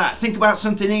about that. Think about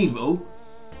something evil.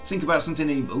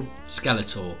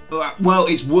 Skeletor. Well,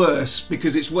 it's worse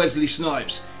because it's Wesley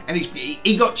Snipes. And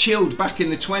he got chilled back in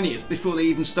the 20th before they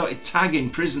even started tagging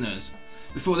prisoners.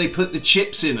 Before they put the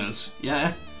chips in us.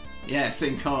 Yeah? Yeah,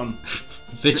 think on.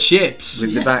 The chips.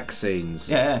 With the vaccines.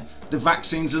 Yeah, the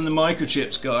vaccines and the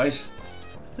microchips, guys.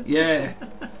 Yeah.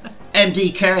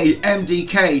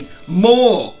 MDK.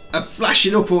 More are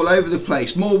flashing up all over the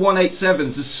place. More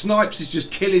 187s. The Snipes is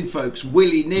just killing folks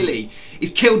willy-nilly. He's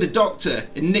killed a doctor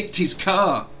and nicked his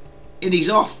car. And he's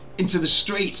off into the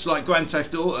streets like Grand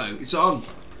Theft Auto. It's on.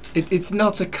 It's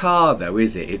not a car, though,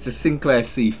 is it? It's a Sinclair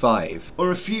C5.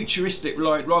 Or a futuristic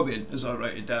Light Robin, as I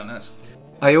wrote it down as.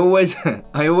 I always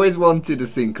wanted a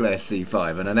Sinclair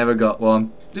C5 and I never got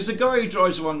one. There's a guy who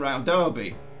drives one round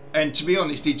Derby, and to be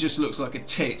honest, he just looks like a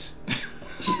tit.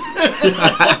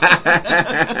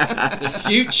 The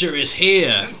future is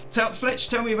here. Fletch,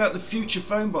 tell me about the future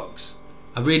phone box.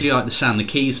 I really like the sound the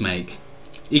keys make.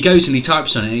 He goes and he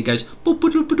types on it and he goes...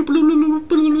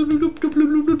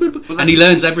 And he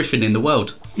learns everything in the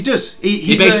world. He does.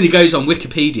 He basically goes on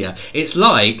Wikipedia. It's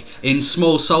like in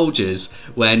Small Soldiers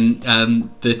when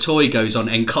the toy goes on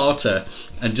Encarta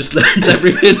and just learns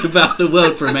everything about the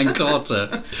world from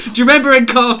Encarta. Do you remember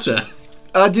Encarta?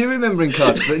 I do remember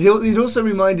Encarta, but it also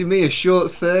reminded me of Short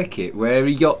Circuit, where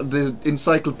he got the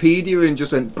encyclopedia and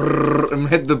just went brrr and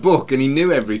read the book and he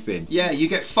knew everything. Yeah, you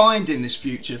get fined in this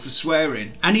future for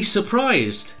swearing. And he's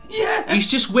surprised. Yeah. He's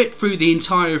just whipped through the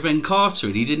entire of Encarta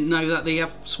and he didn't know that they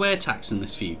have swear tax in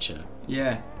this future.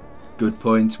 Yeah. Good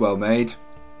point, well made.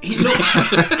 He looks,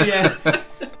 yeah.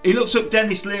 He looks up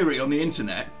Dennis Leary on the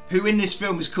internet, who in this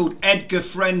film is called Edgar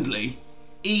Friendly.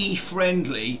 E.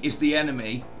 Friendly is the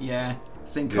enemy. Yeah.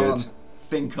 Think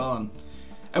on.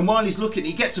 And while he's looking,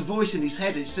 he gets a voice in his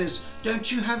head and it says, "Don't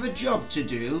you have a job to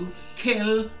do?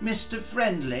 Kill Mr.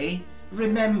 Friendly.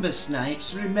 Remember,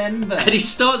 Snipes, remember." And he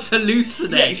starts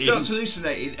hallucinating. Yeah, he starts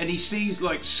hallucinating and he sees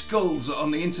like skulls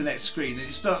on the internet screen and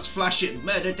it starts flashing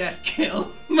murder, death,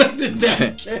 kill. Murder,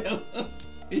 death, kill.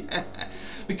 Yeah.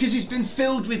 Because he's been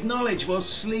filled with knowledge while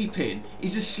sleeping.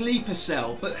 He's a sleeper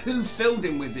cell. But who filled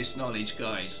him with this knowledge,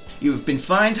 guys? You have been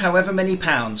fined however many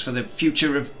pounds for the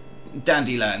future of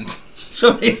Dandyland.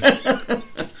 Sorry.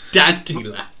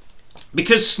 Dandyland.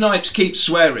 Because Snipes keeps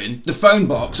swearing, the phone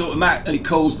box automatically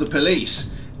calls the police.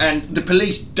 And the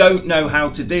police don't know how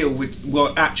to deal with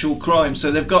actual crime, so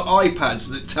they've got iPads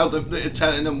that are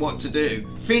telling them what to do.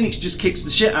 Phoenix just kicks the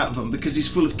shit out of them because he's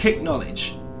full of kick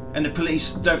knowledge. And the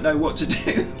police don't know what to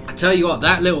do. I tell you what,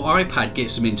 that little iPad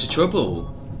gets them into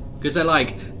trouble. Because they're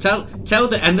like, and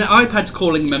the iPad's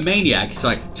calling him a maniac. It's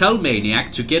like, tell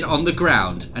Maniac to get on the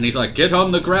ground. And he's like, get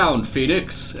on the ground,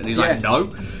 Phoenix. And he's like,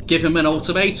 no. Give him an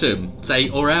ultimatum. Say,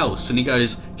 or else. And he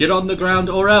goes, get on the ground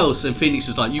or else. And Phoenix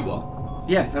is like, you what?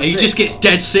 Yeah, that's and he just gets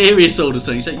dead serious all of a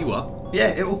sudden. He's like, you what? Yeah,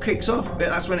 it all kicks off.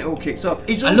 That's when it all kicks off.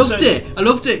 I loved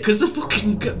it because the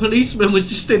fucking policeman was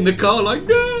just in the car like,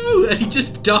 no. no! And he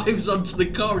just dives onto the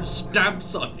car and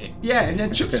stamps on it. Yeah, and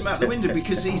then chucks him out the window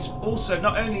because he's also,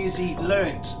 not only has he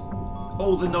learnt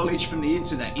all the knowledge from the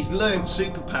internet, he's learned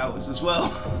superpowers as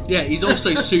well. Yeah, he's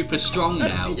also super strong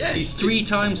now. Yeah, he's 3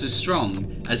 times as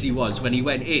strong as he was when he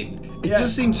went in. It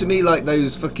does seem to me like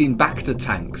those fucking Bacta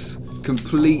tanks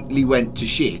completely went to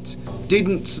shit.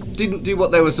 Didn't do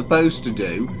what they were supposed to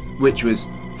do, which was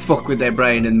fuck with their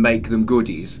brain and make them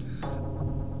goodies.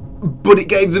 But it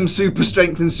gave them super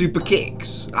strength and super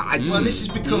kicks. Well, this has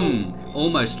become...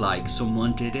 Almost like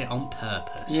someone did it on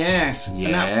purpose. Yes.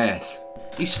 Yes.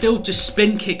 He's still just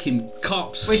spin kicking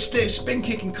cops. Well, he's still spin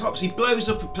kicking cops. He blows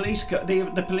up a police car,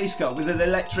 the police car with an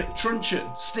electric truncheon,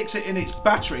 sticks it in its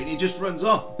battery, and he just runs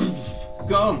off. Poof,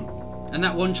 gone. And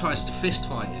that one tries to fist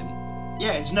fight him.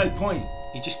 Yeah, it's no point.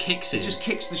 He just kicks it. He just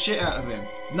kicks the shit out of him.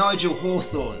 Nigel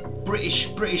Hawthorne,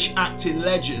 British acting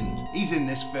legend. He's in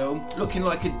this film, looking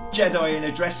like a Jedi in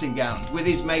a dressing gown, with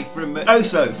his mate from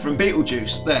Otho from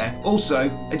Beetlejuice there. Also,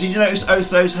 did you notice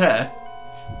Otho's hair?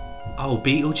 Oh,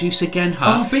 Beetlejuice again,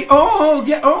 huh?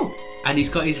 Oh. And he's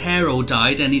got his hair all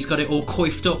dyed and he's got it all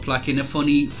coiffed up like in a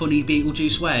funny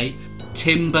Beetlejuice way.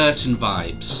 Tim Burton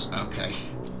vibes. Okay.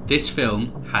 This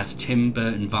film has Tim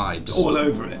Burton vibes. All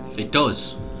over it. It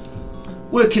does.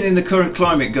 Working in the current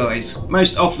climate, guys,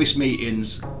 most office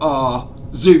meetings are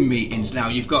Zoom meetings now.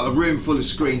 You've got a room full of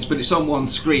screens, but it's on one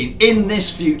screen. In this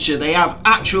future, they have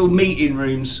actual meeting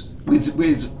rooms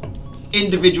with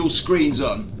individual screens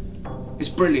on. It's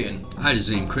brilliant. I had a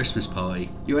Zoom Christmas party.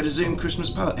 You had a Zoom Christmas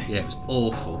party? Yeah, it was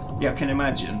awful. Yeah, I can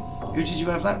imagine. Who did you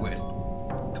have that with?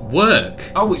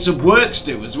 Work. Oh, it's a work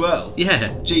stew as well.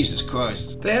 Yeah. Jesus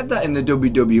Christ. They have that in the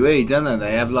WWE, don't they?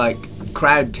 They have like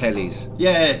crowd tellies.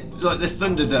 Yeah, like the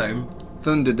Thunderdome.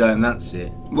 Thunderdome, that's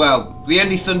it. Well, the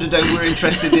only Thunderdome we're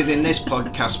interested in this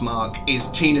podcast, Mark, is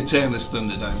Tina Turner's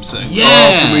Thunderdome. So yeah.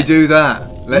 Oh, can we do that?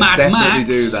 Let's Mad definitely Max.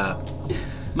 do that.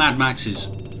 Mad Max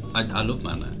is... I love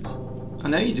Mad Max. I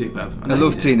know you do, Bab. I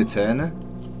love Tina Turner.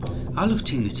 I love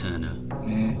Tina Turner.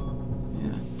 Yeah.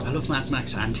 I love Mad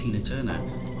Max and Tina Turner.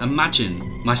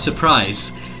 Imagine my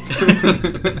surprise.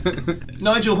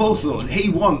 Nigel Hawthorne, he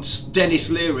wants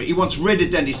Dennis Leary. He wants rid of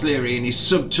Dennis Leary and his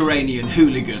subterranean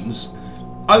hooligans.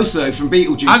 Otho from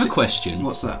Beetlejuice. I have a question.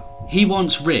 What's that? He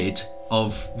wants rid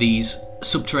of these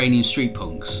subterranean street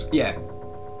punks. Yeah.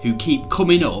 Who keep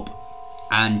coming up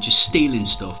and just stealing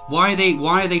stuff. Why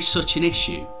are they such an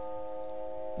issue?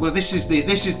 Well, this is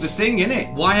the thing,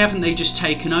 innit? Why haven't they just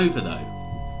taken over though?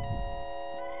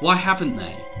 Why haven't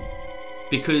they?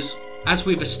 Because as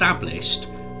we've established,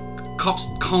 cops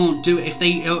can't do it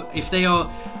if they are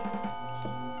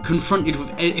confronted with,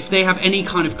 if they have any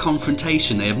kind of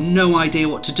confrontation, they have no idea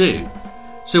what to do.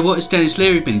 So what has Dennis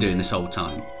Leary been doing this whole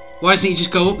time? Why doesn't he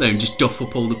just go up there and just duff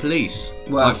up all the police,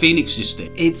 like Phoenix just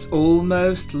did? It's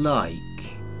almost like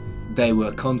they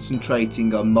were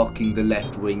concentrating on mocking the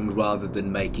left wing rather than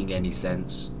making any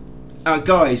sense.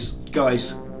 Guys,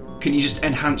 can you just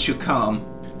enhance your calm?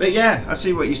 But yeah, I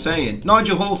see what you're saying.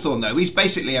 Nigel Hawthorne, though, he's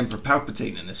basically Emperor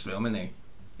Palpatine in this film, isn't he?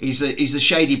 He's a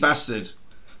shady bastard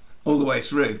all the way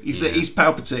through. He's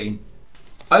Palpatine.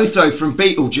 Otho from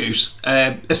Beetlejuice,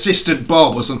 Assistant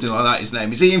Bob or something like that his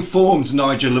name is, he informs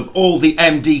Nigel of all the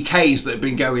MDKs that have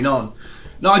been going on.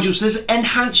 Nigel says,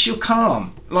 enhance your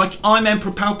calm. Like, I'm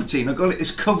Emperor Palpatine, I got this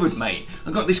covered, mate.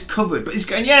 I got this covered. But he's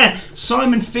going, yeah,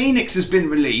 Simon Phoenix has been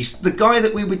released. The guy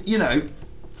that we would,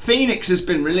 Phoenix has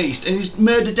been released and he's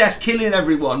murder, death, killing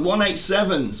everyone.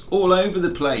 187s all over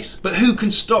the place. But who can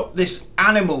stop this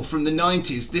animal from the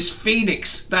 90s, this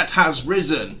Phoenix that has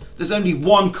risen? There's only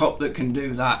one cop that can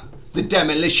do that. The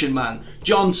Demolition Man,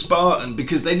 John Spartan,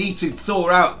 because they need to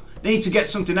they need to get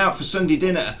something out for Sunday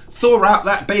dinner. Thaw out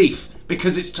that beef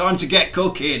because it's time to get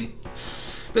cooking.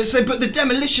 But the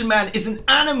Demolition Man is an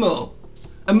animal,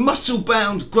 a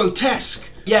muscle-bound grotesque.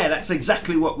 Yeah, that's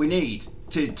exactly what we need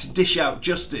to dish out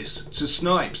justice to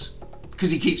Snipes,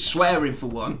 because he keeps swearing for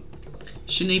one.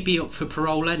 Shouldn't he be up for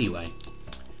parole anyway?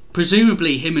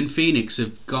 Presumably him and Phoenix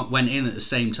went in at the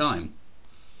same time.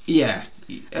 Yeah.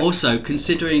 Also,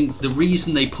 considering the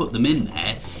reason they put them in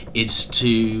there is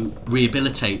to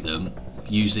rehabilitate them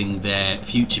using their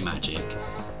future magic,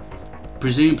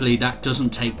 presumably that doesn't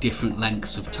take different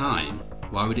lengths of time.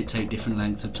 Why would it take different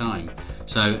lengths of time?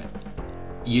 So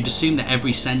you'd assume that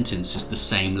every sentence is the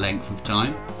same length of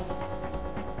time.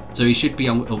 So he should be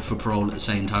up for parole at the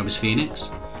same time as Phoenix.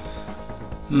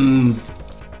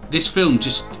 This film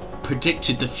just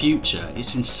predicted the future.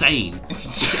 It's insane.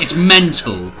 It's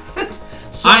mental.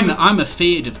 I'm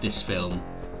afeared of this film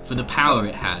for the power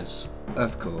it has.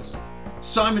 Of course.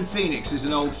 Simon Phoenix is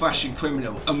an old-fashioned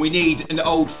criminal, and we need an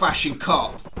old-fashioned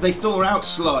cop. They thaw out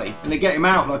Sly, and they get him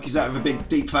out like he's out of a big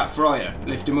deep fat fryer.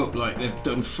 Lift him up like they've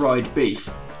done fried beef.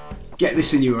 Get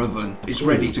this in your oven, it's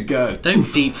ready to go.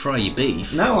 Don't deep fry your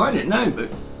beef. No, I didn't know,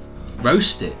 but...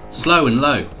 Roast it, slow and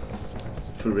low.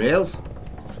 For reals?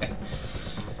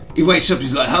 He wakes up,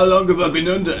 he's like, how long have I been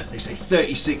under? They say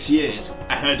 36 years.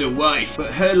 I had a wife.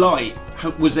 But her light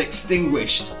was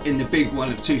extinguished in the big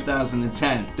one of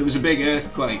 2010. There was a big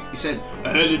earthquake. He said, I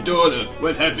had a daughter.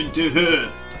 What happened to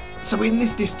her? So in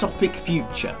this dystopic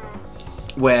future,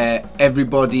 where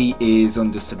everybody is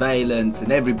under surveillance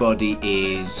and everybody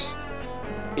is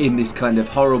in this kind of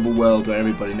horrible world where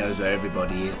everybody knows where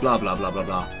everybody is, blah, blah, blah, blah,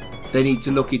 blah, they need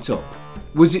to look it up.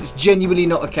 Was it genuinely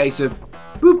not a case of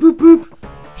boop, boop, boop,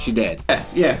 she dead?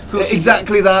 Yeah, of course.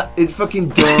 Exactly that. It's fucking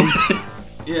dumb.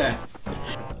 Yeah.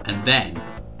 And then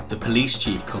the police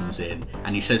chief comes in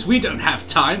and he says, we don't have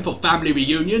time for family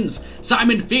reunions.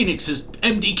 Simon Phoenix has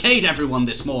MDK'd everyone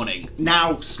this morning.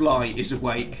 Now Sly is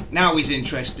awake. Now he's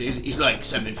interested. He's like,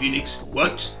 Simon Phoenix,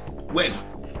 what?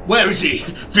 Where is he?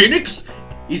 Phoenix?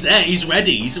 He's there, he's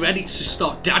ready to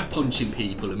start dad punching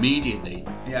people immediately.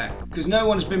 Yeah, because no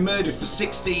one's been murdered for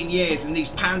 16 years and these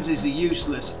pansies are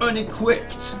useless,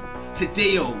 unequipped to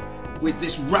deal with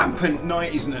this rampant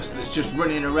 90s-ness that's just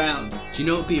running around. Do you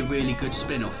know what would be a really good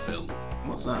spin-off film?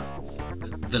 What's that?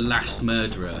 The Last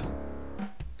Murderer.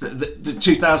 The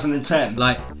 2010?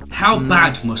 Like, how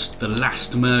bad must The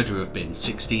Last Murderer have been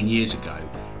 16 years ago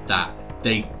that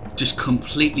they just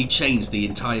completely changed the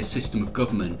entire system of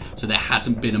government so there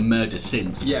hasn't been a murder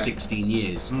since for 16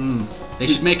 years. They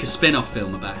should make a spin-off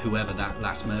film about whoever that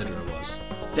last murderer was.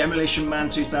 Demolition Man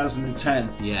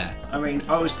 2010. Yeah. I mean,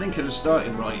 I was thinking of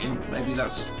starting writing. Maybe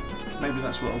that's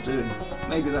what I'll do.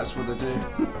 Maybe that's what I do.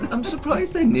 I'm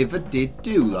surprised they never did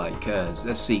do like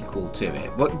a sequel to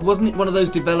it. Wasn't it one of those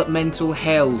developmental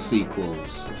hell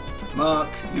sequels? Mark,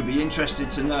 you'll be interested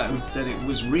to know that it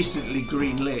was recently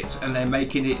greenlit and they're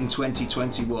making it in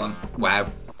 2021. Wow,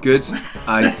 good.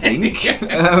 I think.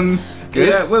 Good.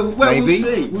 Yeah, well, maybe.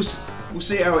 We'll see. We'll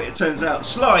see how it turns out.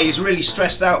 Sly is really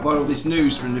stressed out by all this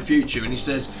news from the future, and he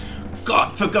says,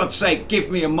 "God, for God's sake, give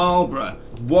me a Marlboro."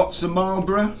 What's a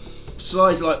Marlboro?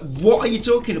 Sly's like, what are you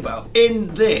talking about?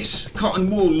 In this cotton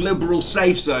wool liberal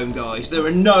safe zone, guys, there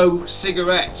are no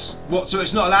cigarettes. So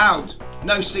it's not allowed.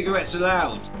 No cigarettes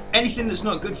allowed. Anything that's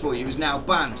not good for you is now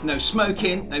banned. No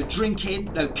smoking, no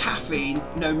drinking, no caffeine,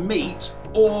 no meat,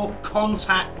 or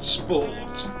contact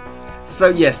sport. So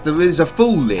yes, there is a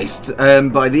full list.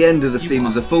 By the end of the scene,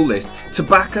 there's a full list.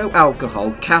 Tobacco,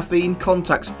 alcohol, caffeine,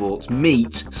 contact sports,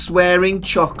 meat, swearing,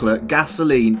 chocolate,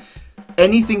 gasoline,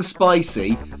 anything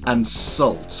spicy, and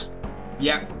salt.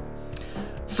 Yeah.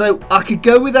 So I could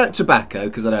go without tobacco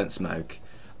because I don't smoke.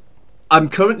 I'm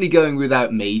currently going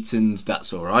without meat, and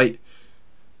that's alright.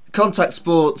 Contact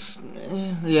sports,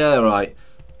 yeah, alright.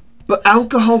 But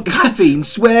alcohol, caffeine,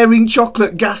 swearing,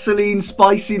 chocolate, gasoline,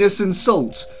 spiciness, and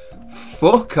salt.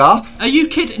 Fuck off. Are you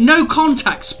kidding? No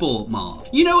contact sport, Mark.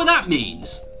 You know what that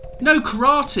means? No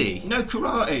karate. No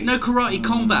karate. No karate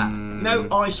combat. No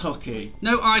ice hockey.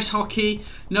 No ice hockey.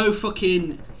 No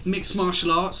fucking mixed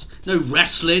martial arts. No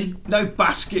wrestling. No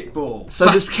basketball. So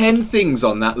there's 10 things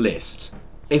on that list.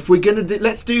 If we're gonna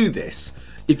let's do this.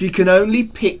 If you can only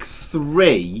pick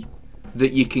 3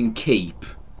 that you can keep,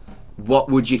 what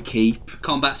would you keep?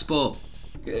 Combat sport.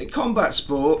 Combat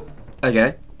sport.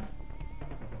 Okay.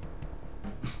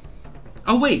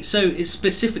 Oh wait, so it's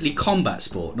specifically combat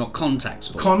sport, not contact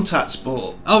sport. Contact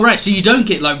sport. Oh right, so you don't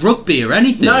get like rugby or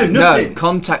anything. No, nothing. No,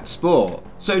 contact sport.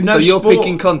 So you're sport.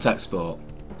 picking contact sport.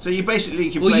 So you basically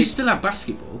can Well, play... you still have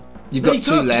basketball. You've got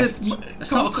 2 left.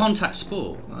 That's not a contact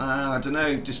sport. I don't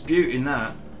know, disputing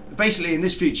that. Basically, in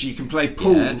this future, you can play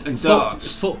pool and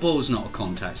darts. Football's not a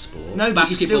contact sport. No, but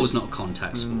basketball's not a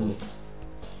contact sport.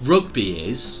 Rugby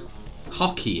is.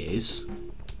 Hockey is.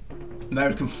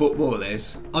 American football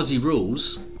is. Aussie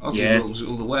rules. Aussie rules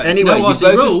all the way. Anyway, No you Aussie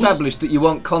both rules. established that you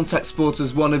want contact sport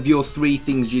as one of your 3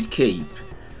 things you'd keep.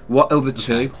 What other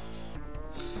 2?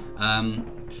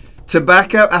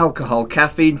 Tobacco, alcohol,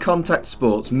 caffeine, contact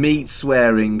sports, meat,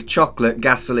 swearing, chocolate,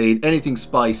 gasoline, anything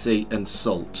spicy, and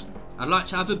salt. I'd like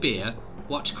to have a beer,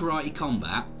 watch Karate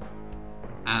Combat,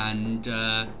 and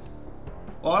Oh,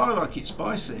 I like it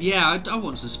spicy. yeah, I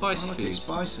want some spicy I like food. it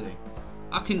spicy.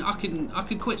 I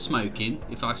can quit smoking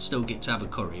if I still get to have a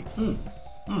curry.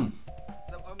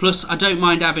 Plus, I don't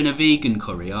mind having a vegan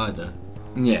curry either,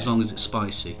 Yeah. as long as it's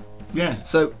spicy. Yeah.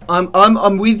 So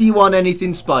I'm with you on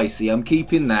anything spicy. I'm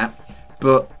keeping that,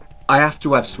 but I have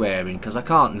to have swearing because I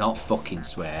can't not fucking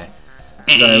swear.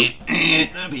 So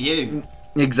That'd be you.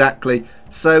 exactly.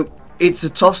 So It's a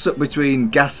toss-up between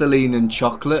gasoline and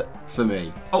chocolate for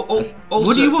me. Also,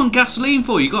 what do you want gasoline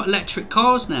for? You got electric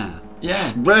cars now.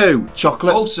 Yeah. Whoa,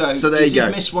 chocolate. Also, so there you did go.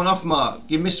 miss one off, Mark.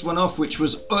 You missed one off, which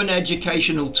was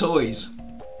uneducational toys.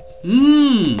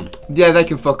 Yeah, they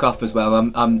can fuck off as well.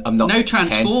 I'm not. No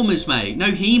Transformers, mate.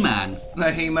 No He-Man. No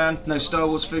He-Man. No Star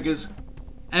Wars figures.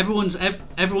 Everyone's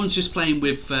just playing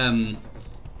with.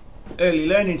 Early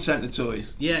Learning Centre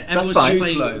toys. Yeah, everyone's fine. just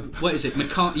playing. Duplo. What is it?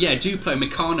 Yeah, Duplo,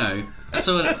 Meccano.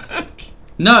 So,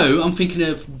 no, I'm thinking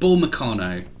of Bull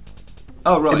Meccano.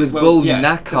 Oh right. It was Bull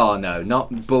Nakano,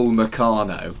 not Bull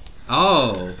Meccano.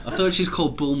 Oh, I thought she's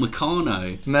called Bull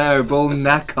Meccano. No, Bull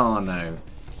Nakano.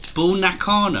 Bull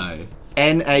Nakano.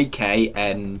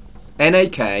 Nakano.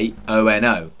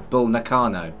 Bull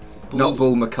Nakano. Not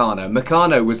Bull Meccano.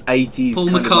 Meccano was 80s Paul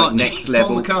kind of like McCartney. next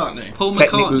level. Paul McCartney. Paul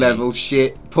Technical McCartney. level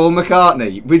shit. Paul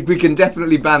McCartney. We can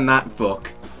definitely ban that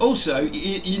fuck. Also,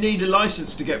 you need a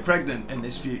license to get pregnant in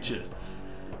this future.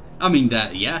 I mean,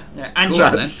 that, yeah. And Cool,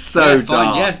 That's then. so yeah, fine,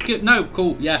 dark. yeah, good. No,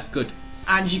 cool, yeah, good.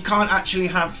 And you can't actually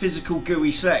have physical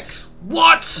gooey sex.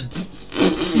 What?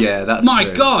 Yeah, that's My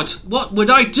true. God, what would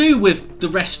I do with the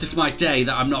rest of my day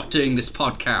that I'm not doing this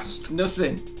podcast?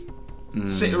 Nothing.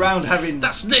 Sit around having.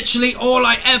 That's literally all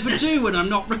I ever do when I'm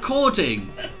not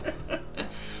recording.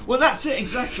 Well, that's it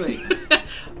exactly.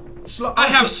 I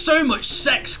have so much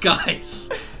sex, guys.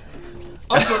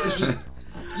 I thought this was.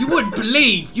 You wouldn't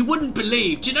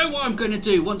believe. Do you know what I'm going to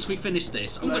do once we finish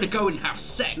this? I'm going to go and have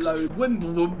sex with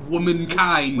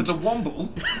womankind. With a womble.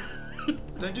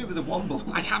 Don't do it with a womble.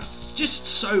 I'd have just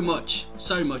so much.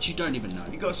 You don't even know.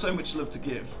 You got so much love to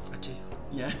give. I do.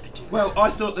 Yeah. Well, I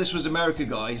thought this was America,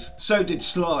 guys. So did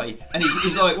Sly, and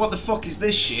he's like, "What the fuck is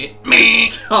this shit?"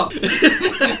 Stop.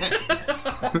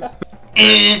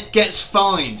 Gets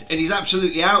fined, and he's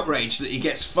absolutely outraged that he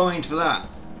gets fined for that.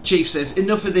 Chief says,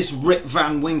 "Enough of this Rip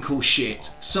Van Winkle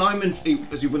shit." Simon, he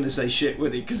wouldn't say shit,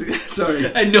 would he? Because sorry,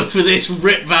 Enough of this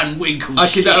Rip Van Winkle I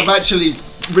shit. could have actually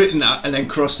written that and then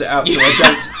crossed it out so I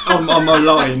don't on my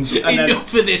lines. And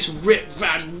Enough of this Rip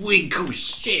Van Winkle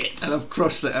shit. And I've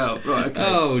crossed it out. Right. Okay.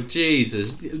 Oh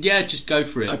Jesus! Yeah, just go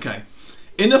for it. Okay.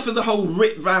 Enough of the whole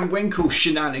Rip Van Winkle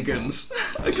shenanigans.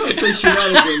 I can't say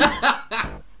shenanigans.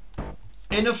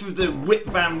 Enough of the Rip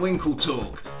Van Winkle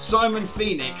talk. Simon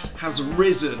Phoenix has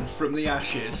risen from the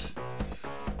ashes.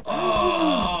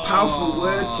 Oh, powerful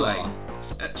wordplay.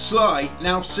 Sly,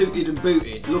 now suited and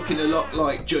booted, looking a lot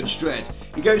like Judge Dredd.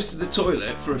 He goes to the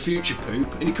toilet for a future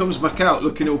poop, and he comes back out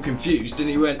looking all confused. And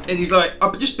he's like,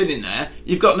 "I've just been in there.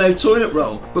 You've got no toilet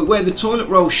roll, but where the toilet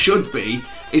roll should be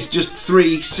is just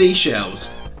 3 seashells."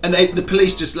 And the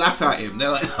police just laugh at him. They're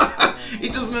like, "He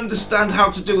doesn't understand how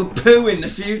to do a poo in the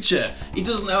future. He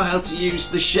doesn't know how to use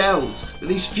the shells." But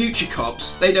these future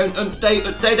cops, they don't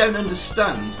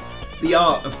understand the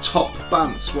art of top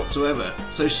bants whatsoever.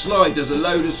 So Sly does a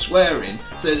load of swearing,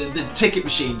 so the ticket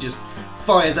machine just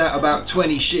fires out about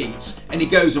 20 sheets, and he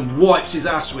goes and wipes his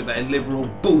ass with their liberal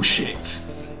bullshit.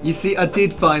 You see, I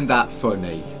did find that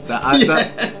funny.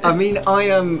 I mean, I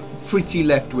am pretty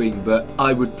left-wing, but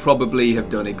I would probably have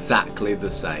done exactly the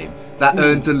same. That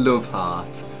earned a love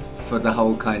heart for the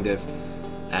whole kind of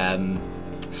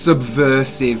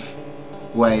subversive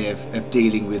way of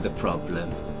dealing with a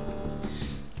problem.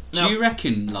 Do you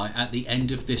reckon, like, at the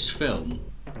end of this film,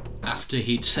 after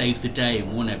he'd saved the day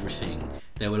and won everything,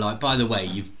 they were like, "By the way,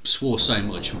 you've swore so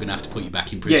much, we're going to have to put you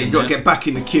back in prison." Yeah, you've got to get back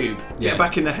in the cube. Yeah. Get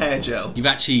back in the hair gel. You've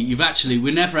actually,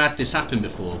 we never had this happen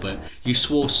before, but you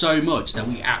swore so much that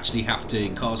we actually have to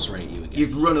incarcerate you again.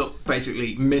 You've run up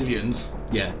basically millions.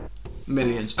 Yeah.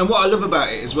 Millions. And what I love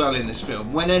about it as well in this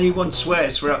film, when anyone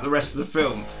swears throughout the rest of the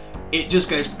film, it just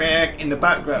goes back in the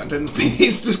background and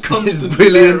it's just constantly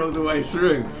there all the way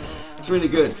through. It's really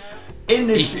good. In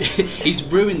this, he's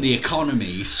ruined the economy.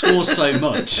 He swore so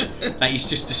much that he's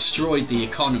just destroyed the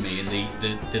economy and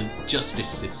the justice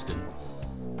system.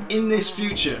 In this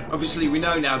future, obviously we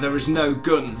know now there is no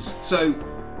guns, so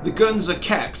the guns are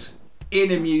kept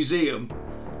in a museum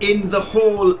in the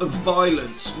Hall of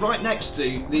Violence, right next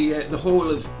to the Hall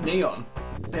of Neon.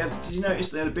 Did you notice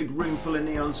they had a big room full of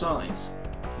neon signs?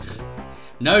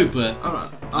 No, but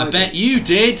I bet you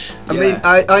did. I mean,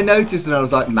 I noticed and I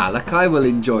was like, Malachi will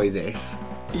enjoy this.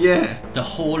 Yeah. The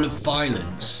Hall of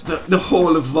Violence. The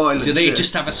Hall of Violence. Do they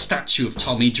just have a statue of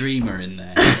Tommy Dreamer in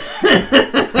there?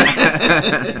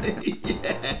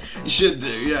 Yeah, you should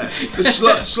do, yeah. But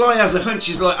Sly has a hunch.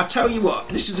 He's like, "I tell you what,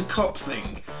 this is a cop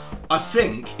thing. I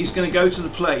think he's going to go to the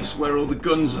place where all the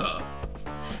guns are."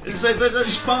 So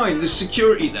that's fine. There's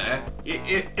security there.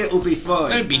 It'll be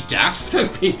fine. Don't be daft.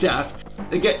 Don't be daft.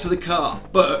 They get to the car,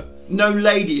 but no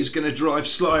lady is going to drive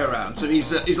Sly around, so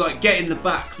he's like, get in the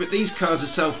back. But these cars are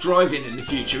self-driving in the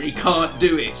future, and he can't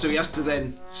do it, so he has to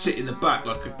then sit in the back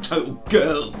like a total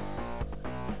girl.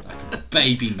 Like a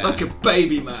baby man. Like a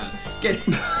baby man.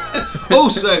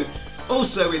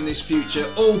 Also in this future,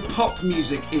 all pop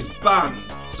music is banned.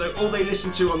 So all they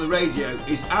listen to on the radio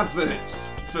is adverts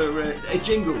for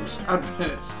jingles,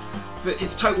 adverts.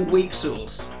 It's total weak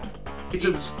sauce.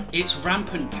 It's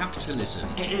rampant capitalism.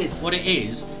 It is. What it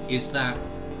is that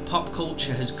pop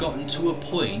culture has gotten to a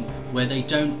point where they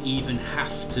don't even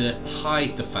have to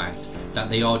hide the fact that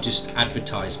they are just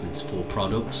advertisements for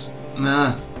products.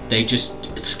 Nah. They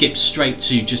just skip straight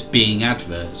to just being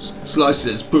adverts. Sly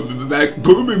says, put me back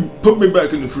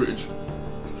in the fridge.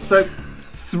 So,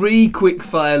 3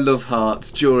 quickfire love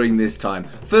hearts during this time.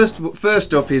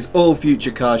 First up is all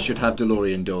future cars should have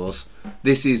DeLorean doors.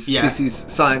 This is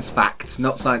science fact,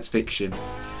 not science fiction.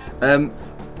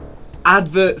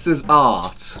 Adverts as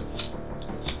art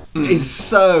is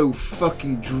so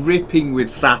fucking dripping with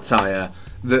satire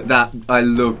that I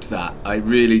loved that. I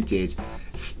really did.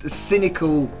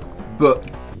 Cynical,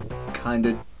 but kind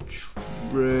of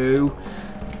true.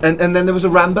 And then there was a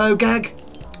Rambo gag.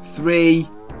 3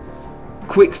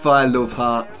 quickfire love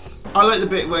hearts. I like the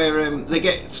bit where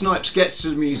Snipes gets to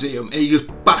the museum and he just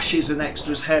bashes an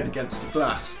extra's head against the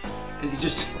glass, and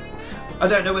I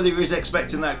don't know whether he was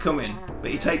expecting that coming,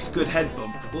 but he takes a good head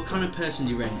bump. What kind of person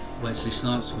do you reckon Wesley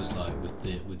Snipes was like with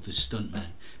the stuntman?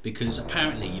 Because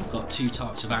apparently you've got 2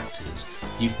 types of actors.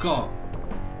 You've got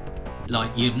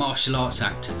like your martial arts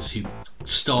actors who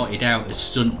started out as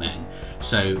stuntmen,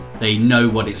 so they know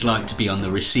what it's like to be on the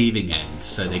receiving end,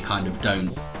 so they kind of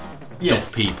don't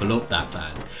duff people up that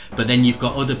bad. But then you've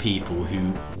got other people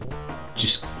who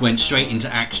just went straight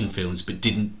into action films but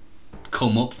didn't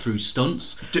come up through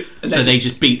stunts, so they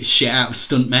just beat the shit out of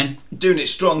stuntmen, doing it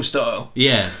strong style.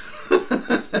 Yeah.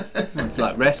 It's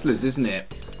like wrestlers, isn't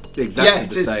it? Exactly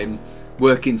the same.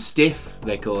 Working stiff,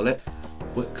 they call it.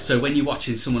 So when you're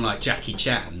watching someone like Jackie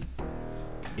Chan,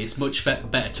 it's much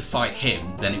better to fight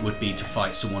him than it would be to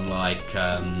fight someone like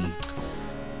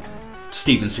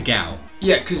Steven Seagal.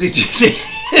 Yeah, because it just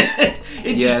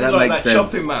that like makes that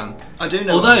sense. chopping man. I do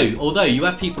know. Although you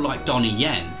have people like Donnie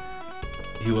Yen,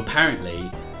 who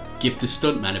apparently give the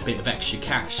stuntman a bit of extra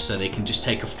cash so they can just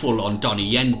take a full-on Donnie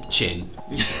Yen chin.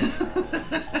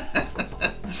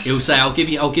 He'll say, I'll give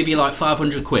you like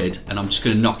 500 quid and I'm just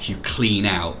going to knock you clean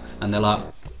out. And they're like,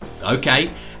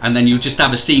 okay. And then you'll just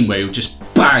have a scene where he'll just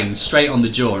bang straight on the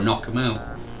jaw and knock him out.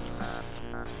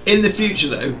 In the future,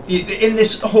 though, in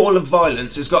this hall of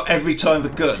violence, it's got every type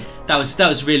of gun. That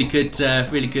was really good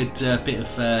bit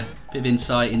of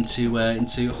insight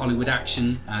into Hollywood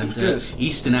action and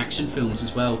Eastern action films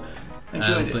as well.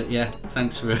 Enjoyed it. But yeah,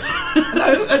 thanks for.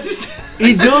 No, I just.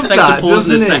 He does thanks that. for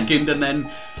pausing a doesn't second, and then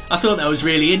I thought that was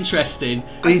really interesting.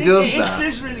 He does that. It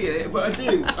is really it, but I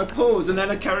do. I pause and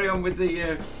then I carry on with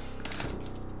the.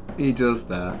 He does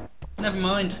that. Never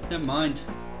mind.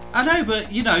 I know, but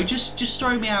just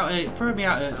throw me out.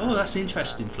 Oh, that's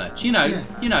interesting, Fletch.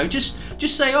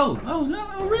 Just say, oh,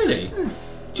 really?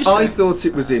 I thought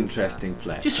it was interesting,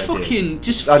 Fletch. Just throw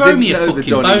me a fucking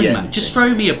bone, man. Just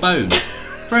throw me a bone.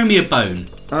 Throw me a bone.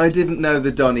 I didn't know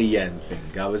the Donnie Yen thing.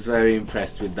 I was very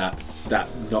impressed with that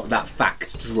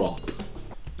fact drop.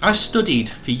 I studied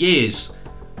for years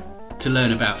to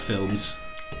learn about films,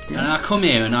 and I come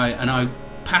here and I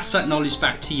pass that knowledge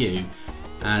back to you.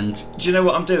 And do you know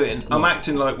what I'm doing? I'm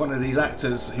acting like one of these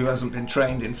actors who hasn't been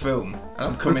trained in film, and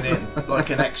I'm coming in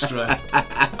like an extra.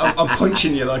 I'm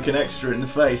punching you like an extra in the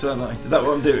face, aren't I? Is that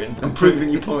what I'm doing? I'm proving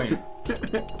your point.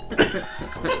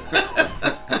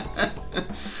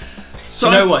 So,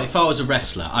 do you know what? If I was a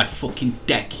wrestler, I'd fucking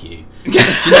deck you. do you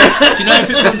know if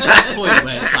it comes to that point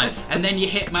where it's like, and then you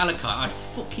hit Malachi, I'd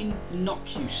fucking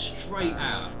knock you straight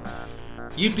out.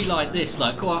 You'd be like this,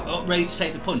 like, go on, ready to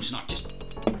take the punch, and I'd just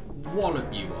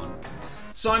wallop you on.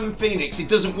 Simon Phoenix, he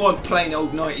doesn't want plain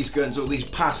old 90s guns or these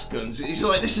past guns. He's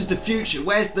like, this is the future.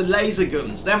 Where's the laser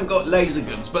guns? They haven't got laser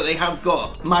guns, but they have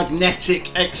got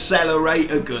magnetic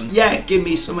accelerator guns. Yeah, give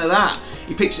me some of that.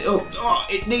 He picks it up. Oh,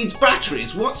 it needs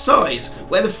batteries. What size?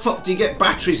 Where the fuck do you get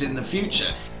batteries in the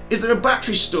future? Is there a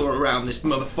battery store around this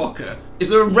motherfucker? Is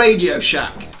there a Radio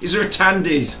Shack? Is there a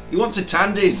Tandy's? He wants a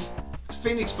Tandy's.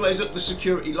 Phoenix blows up the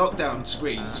security lockdown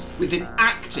screens with an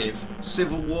active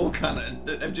Civil War cannon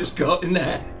that they've just got in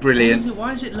there. Brilliant.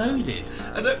 Why is it loaded?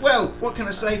 Well, what can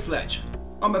I say, Fletch?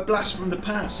 I'm a blast from the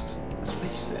past. That's what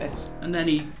he says. And then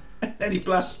he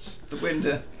blasts the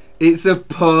window. It's a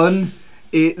pun.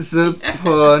 It's a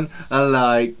pun. I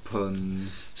like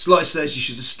puns. Sly says you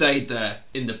should have stayed there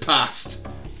in the past.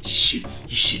 You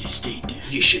should have stayed there.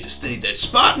 You should have stayed there.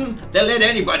 Spartan, they'll let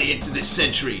anybody into this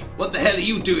century. What the hell are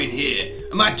you doing here?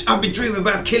 I've been dreaming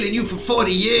about killing you for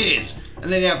 40 years.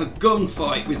 And then they have a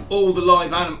gunfight with all the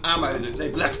live ammo that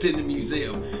they've left in the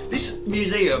museum. This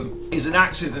museum is an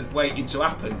accident waiting to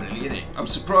happen, really, isn't it? I'm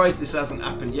surprised this hasn't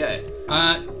happened yet.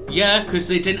 Yeah, because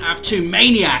they didn't have two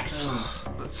maniacs.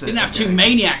 Didn't have two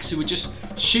maniacs who were just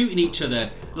shooting each other.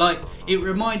 Like, it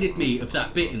reminded me of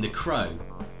that bit in The Crow.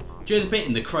 Do you know the bit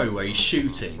in The Crow where he's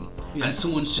shooting and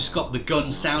someone's just got the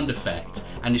gun sound effect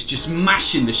and it's just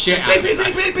mashing the shit out of him,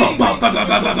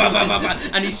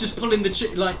 and he's just pulling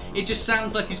the like it just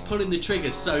sounds like he's pulling the trigger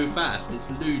so fast,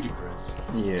 it's ludicrous.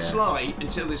 Yeah. Sly,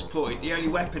 until this point, the only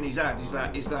weapon he's had is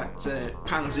that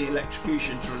Pansy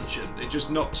electrocution truncheon that just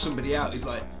knocks somebody out. He's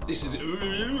like, this is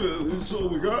all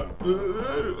we got.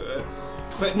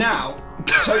 But now,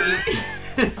 totally.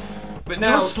 But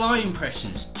now, your Sly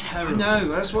impression's terrible. No,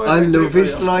 that's why I love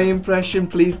his Sly impression.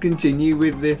 Please continue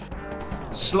with this.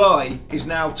 Sly is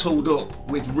now tooled up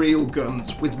with real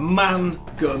guns, with man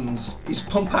guns. He's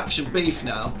pump action beef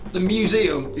now. The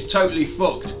museum is totally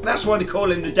fucked. That's why they call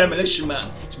him the Demolition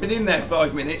Man. He's been in there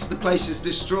 5 minutes, the place is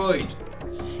destroyed.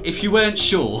 If you weren't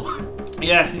sure.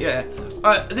 Yeah.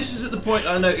 This is at the point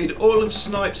I noted all of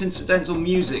Snipes' incidental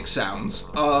music sounds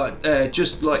are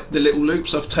just like the little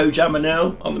loops of Toe Jam and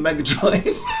Earl on the Mega Drive.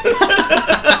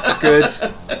 Good.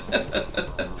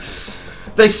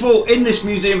 They fought in this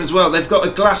museum as well. They've got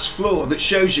a glass floor that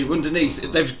shows you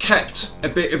underneath. They've kept a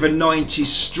bit of a 90s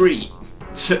street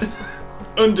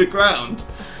underground.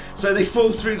 So they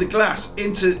fall through the glass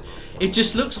into... It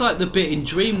just looks like the bit in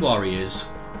Dream Warriors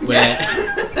where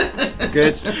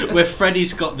Good. Where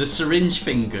Freddy's got the syringe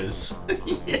fingers.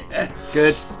 Yeah.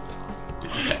 Good.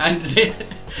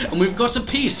 And we've got a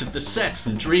piece of the set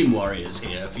from Dream Warriors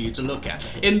here for you to look at.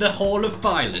 In the Hall of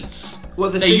Violence. Well,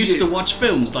 they used to watch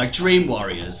films like Dream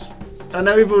Warriors. I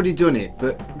know we've already done it,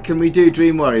 but can we do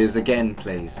Dream Warriors again,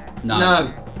 please?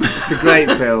 No. It's a great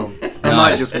film. I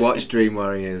might just watch Dream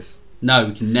Warriors. No,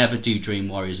 we can never do Dream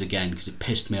Warriors again because it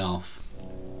pissed me off.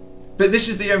 But this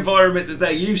is the environment that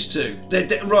they're used to.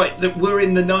 Right, that we're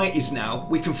in the 90s now.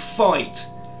 We can fight.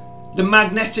 The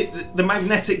magnetic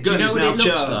gun is now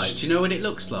charged. Do you know what it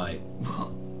looks like?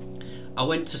 What? I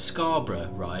went to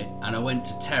Scarborough, right, and I went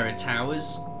to Terror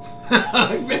Towers.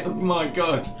 Oh my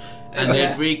god. And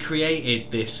they'd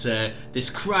recreated this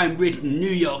crime-ridden New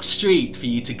York street for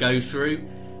you to go through,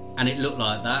 and it looked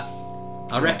like that.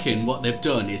 I reckon what they've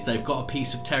done is they've got a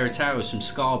piece of Terror Towers from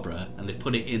Scarborough and they've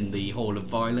put it in the Hall of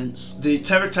Violence. The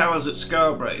Terror Towers at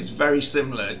Scarborough is very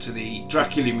similar to the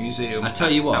Dracula Museum. I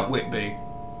tell you what, at Whitby.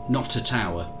 Not a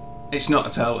tower. It's not a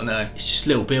tower, no. It's just a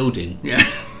little building. Yeah.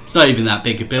 It's not even that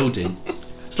big a building.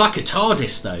 It's like a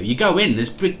TARDIS though. You go in, there's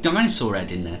a big dinosaur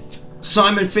head in there.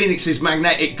 Simon Phoenix's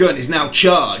magnetic gun is now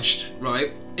charged,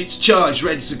 right? It's charged,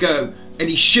 ready to go. And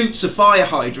he shoots a fire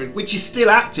hydrant, which is still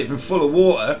active and full of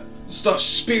water. Starts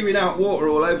spewing out water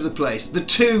all over the place. The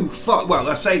two fight. Well,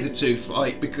 I say the two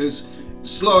fight because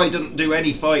Sly doesn't do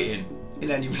any fighting in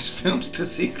any of his films,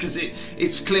 does he? Because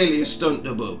it's clearly a stunt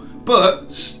double. But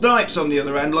Snipes, on the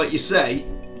other hand, like you say,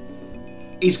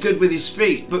 he's good with his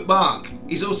feet. But Mark,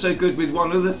 he's also good with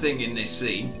one other thing in this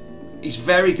scene. He's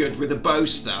very good with a bow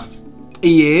staff.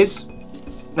 He is.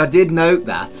 I did note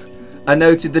that. I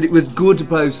noted that it was good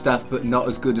bow staff, but not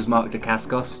as good as Mark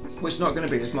Dacascos. Well, it's not going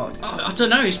to be as Mark. I don't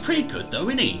know. He's pretty good though,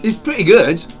 isn't he? He's pretty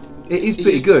good. It is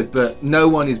pretty good, but no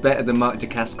one is better than Mark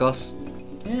Dacascos.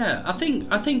 Yeah, I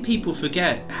think people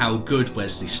forget how good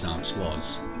Wesley Snipes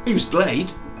was. He was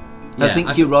Blade. Yeah, I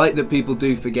think you're right that people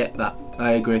do forget that.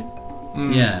 I agree.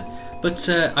 Mm. Yeah, but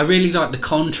I really like the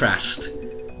contrast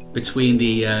between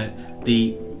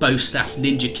the bow staff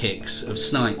ninja kicks of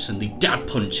Snipes and the dad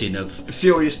punching of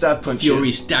furious dad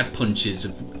punches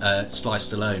of Sly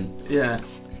Stallone. Yeah.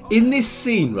 In this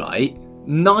scene, right,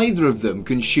 neither of them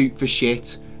can shoot for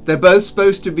shit. They're both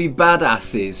supposed to be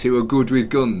badasses who are good with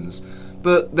guns,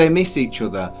 but they miss each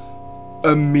other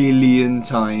a million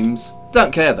times.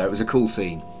 Don't care though. It was a cool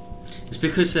scene. It's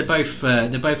because they're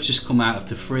both just come out of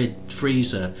the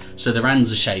freezer, so their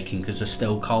hands are shaking because they're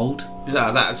still cold.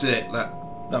 Yeah, that's it.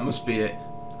 That must be it.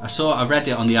 I read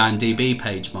it on the IMDb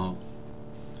page, Mark.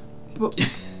 But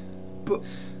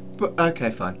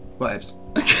okay, fine. Whatevs.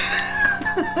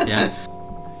 Yeah.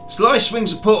 Sly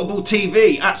swings a portable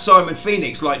TV at Simon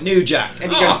Phoenix like New Jack,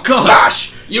 and he goes, God.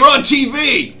 "Flash, you're on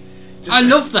TV!" I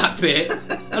love that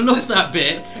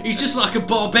bit. He's just like a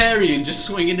barbarian just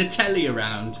swinging a telly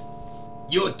around.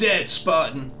 "You're dead,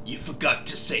 Spartan. You forgot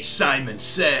to say Simon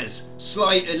Says."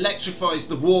 Sly electrifies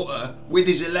the water with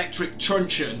his electric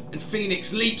truncheon, and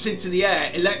Phoenix leaps into the air,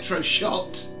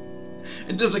 electroshocked,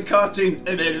 and does a cartoon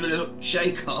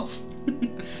shake off.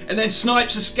 And then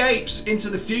Snipes escapes into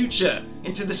the future,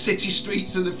 into the city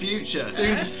streets of the future.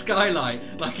 Through the skylight,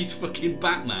 like he's fucking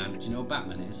Batman. Do you know what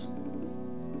Batman is?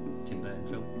 Tim Burton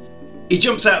film. He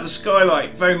jumps out of the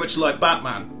skylight, very much like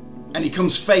Batman, and he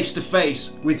comes face to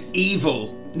face with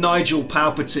evil Nigel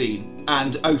Palpatine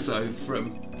and Otho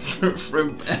from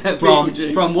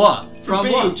Beetlejuice. From what? From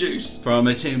Beetlejuice. what? From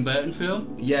a Tim Burton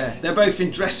film? Yeah, they're both in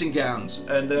dressing gowns,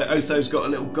 and Otho's got a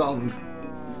little gong.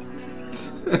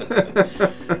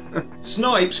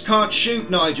 Snipes can't shoot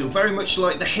Nigel, very much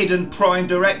like the hidden prime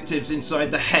directives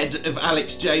inside the head of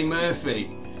Alex J. Murphy.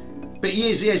 But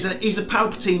he's a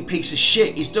Palpatine piece of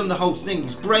shit. He's done the whole thing.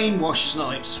 He's brainwashed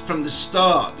Snipes from the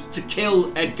start to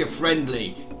kill Edgar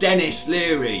Friendly, Dennis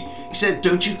Leary. He said,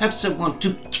 "Don't you have someone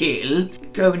to kill?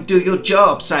 Go and do your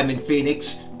job, Simon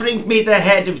Phoenix. Bring me the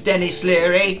head of Dennis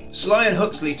Leary." Sly and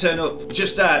Huxley turn up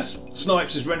just as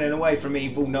Snipes is running away from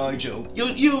evil Nigel.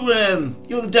 You're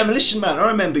the Demolition Man.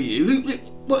 I remember you.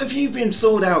 What have you been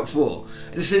thawed out for?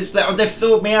 It says that they've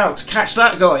thawed me out to catch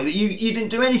that guy. That you didn't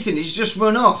do anything. He's just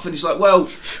run off. And he's like, well,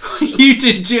 you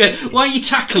didn't do it. Why don't you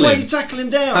tackle him? Why don't you tackle him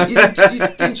down? You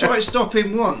didn't try to stop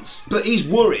him once. But he's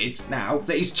worried now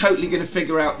that he's totally going to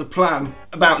figure out the plan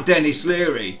about Dennis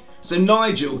Leary. So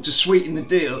Nigel, to sweeten the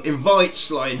deal, invites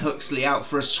Sly and Huxley out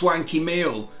for a swanky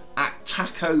meal at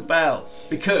Taco Bell,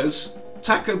 because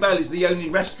Taco Bell is the only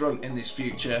restaurant in this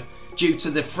future due to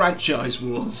the franchise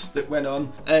wars that went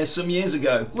on some years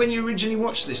ago. When you originally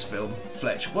watched this film,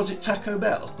 Fletch, was it Taco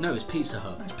Bell? No, it was Pizza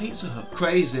Hut. It's Pizza Hut.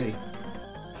 Crazy.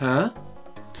 Huh?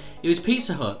 It was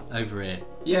Pizza Hut over here.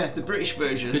 Yeah, the British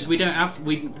version. Because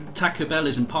Taco Bell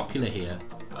isn't popular here.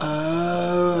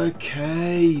 Oh,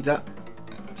 okay.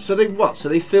 So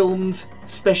they filmed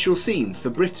special scenes for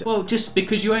Britain? Well, just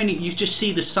because you just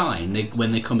see the sign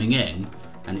when they're coming in,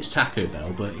 and it's Taco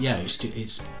Bell, but yeah, it's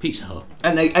Pizza Hut.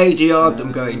 And they ADR'd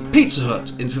them going Pizza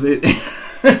Hut into the,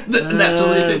 and that's all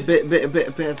they did. Bit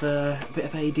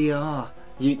of ADR.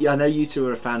 I know you two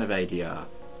are a fan of ADR.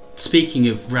 Speaking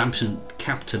of rampant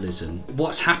capitalism,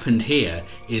 what's happened here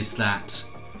is that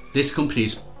this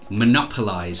company's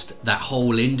monopolised that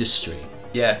whole industry.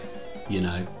 Yeah. You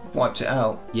know. Wiped it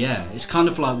out. Yeah, it's kind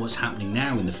of like what's happening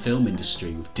now in the film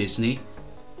industry with Disney.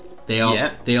 They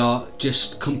are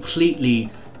just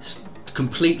completely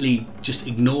just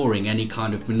ignoring any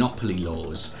kind of monopoly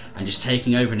laws and just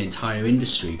taking over an entire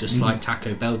industry, just like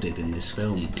Taco Bell did in this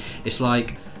film. It's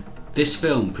like this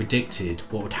film predicted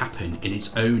what would happen in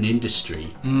its own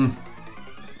industry.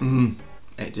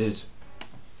 It did.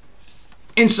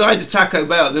 Inside the Taco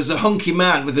Bell, there's a hunky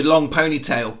man with a long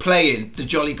ponytail playing the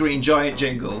Jolly Green Giant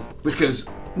jingle, because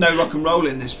no rock and roll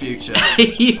in this future.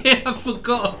 Yeah, I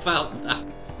forgot about that.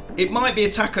 It might be a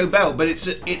Taco Bell, but it's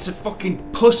a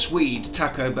fucking pussweed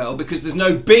Taco Bell, because there's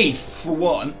no beef, for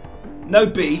one. No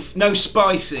beef, no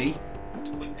spicy.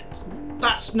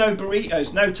 That's no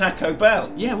burritos, no Taco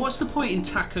Bell. Yeah, what's the point in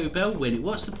Taco Bell winning?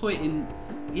 What's the point in...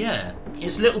 Yeah.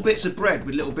 It's little bits of bread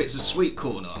with little bits of sweet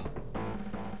corn on.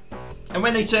 And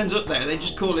when he turns up there, they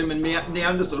just call him a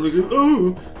Neanderthal. They go,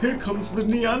 "Oh, here comes the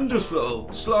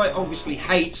Neanderthal." Sly obviously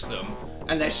hates them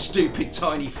and their stupid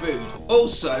tiny food.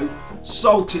 Also,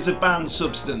 salt is a banned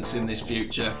substance in this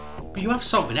future. But you have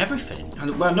salt in everything.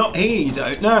 And, well, not here, you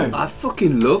don't know. I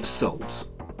fucking love salt.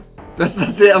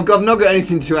 That's it. I've not got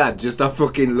anything to add. Just I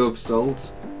fucking love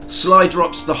salt. Sly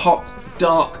drops the hot,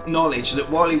 dark knowledge that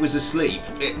while he was asleep,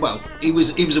 he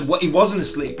wasn't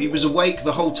asleep. He was awake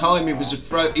the whole time. He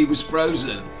was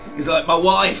frozen. He's like, my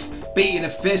wife beating her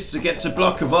fists against a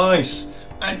block of ice,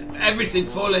 and everything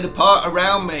falling apart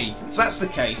around me. If that's the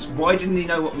case, why didn't he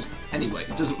know what was? Anyway,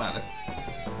 it doesn't matter.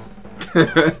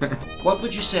 What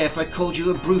would you say if I called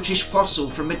you a brutish fossil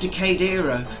from a decayed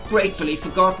era, gratefully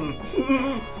forgotten?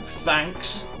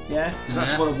 Thanks. Yeah, because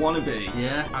that's what I want to be.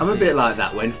 Yeah, I'm a bit like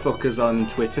that when fuckers on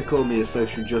Twitter call me a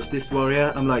social justice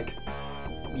warrior. I'm like,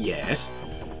 yes.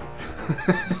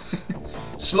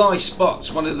 Sly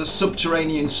spots one of the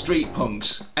subterranean street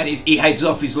punks, and he heads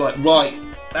off. He's like, right,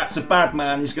 that's a bad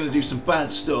man. He's going to do some bad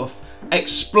stuff.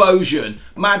 Explosion.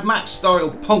 Mad Max style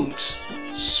punks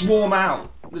swarm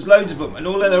out There's loads of them, and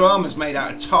all of their armour's made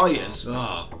out of tyres.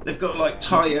 Oh. They've got like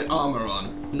tyre armour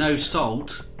on. No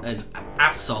salt. There's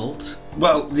assault.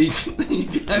 Well,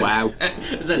 Wow.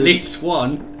 There's at least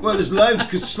one. Well, there's loads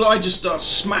because Sly just starts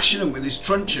smashing them with his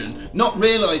truncheon, not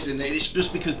realising that it's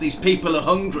just because these people are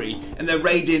hungry and they're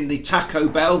raiding the Taco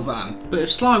Bell van. But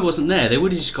if Sly wasn't there, they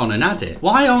would have just gone and had it.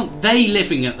 Why aren't they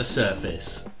living at the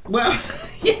surface? Well,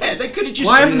 yeah, they could have just...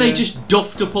 Why haven't they just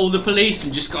duffed up all the police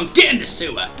and just gone, get in the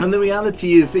sewer? And the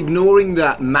reality is, ignoring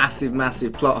that massive,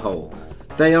 massive plot hole,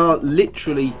 they are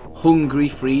literally hungry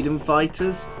freedom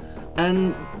fighters.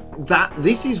 And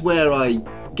this is where I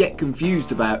get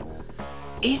confused about,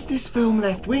 is this film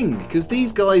left-wing? Because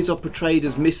these guys are portrayed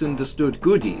as misunderstood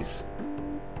goodies.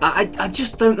 I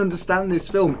just don't understand this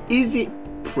film. Is it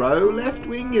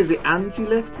pro-left-wing? Is it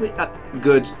anti-left-wing?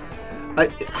 Good. I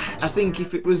think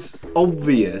if it was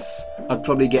obvious, I'd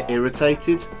probably get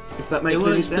irritated, if that makes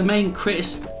any sense.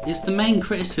 It's the main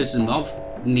criticism of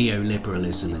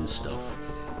neoliberalism and stuff.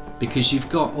 Because you've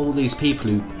got all these people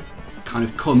who kind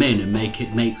of come in and make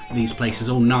these places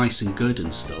all nice and good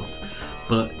and stuff,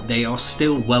 but they are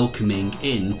still welcoming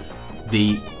in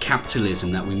the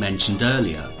capitalism that we mentioned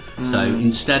earlier. So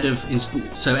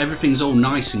so everything's all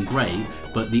nice and great,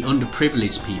 but the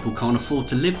underprivileged people can't afford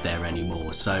to live there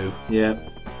anymore. So yeah,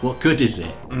 what good is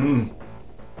it?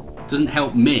 Doesn't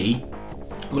help me.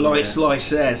 Well, like Sly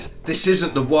says, this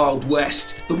isn't the Wild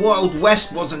West. The Wild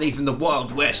West wasn't even the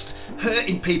Wild West.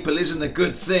 Hurting people isn't a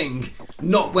good thing.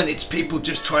 Not when it's people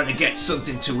just trying to get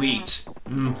something to eat.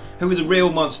 Who are the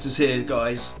real monsters here,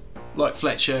 guys? Like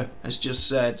Fletcher has just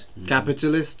said.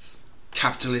 Capitalists.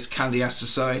 Capitalist candy-ass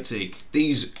society.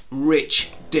 These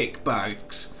rich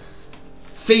dickbags.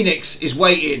 Phoenix is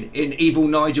waiting in Evil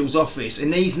Nigel's office,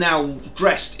 and he's now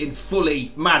dressed in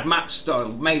fully Mad Max style,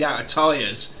 made out of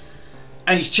tyres.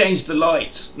 And he's changed the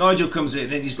lights. Nigel comes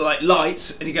in and he's like,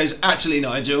 lights, and he goes, actually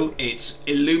Nigel, it's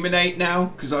illuminate now,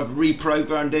 because I've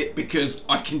reprogrammed it, because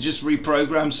I can just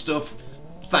reprogram stuff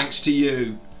thanks to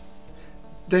you.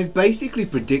 They've basically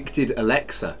predicted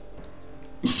Alexa.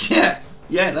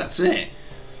 Yeah, that's it.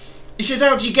 He says,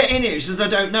 how did you get in here? He says, I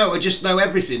don't know, I just know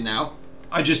everything now.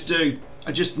 I just do.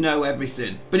 I just know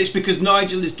everything. But it's because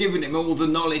Nigel is giving him all the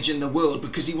knowledge in the world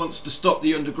because he wants to stop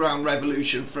the underground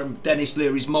revolution from Dennis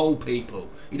Leary's mole people.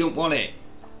 He don't want it.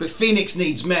 But Phoenix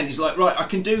needs men. He's like, right, I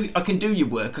can do your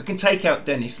work. I can take out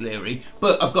Dennis Leary,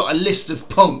 but I've got a list of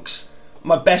punks,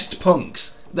 my best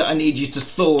punks, that I need you to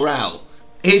thaw out.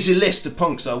 Here's a list of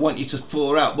punks that I want you to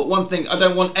thaw out. But one thing, I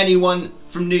don't want anyone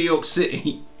from New York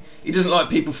City. He doesn't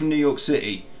like people from New York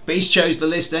City. But he's chose the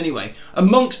list anyway.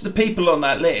 Amongst the people on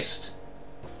that list,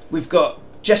 we've got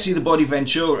Jesse the Body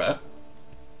Ventura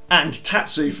and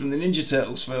Tatsu from the Ninja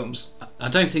Turtles films. I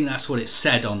don't think that's what it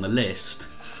said on the list.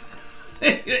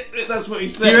 That's what he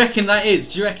said. Do you reckon that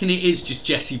is? Do you reckon it is just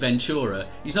Jesse Ventura?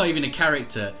 He's not even a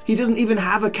character. He doesn't even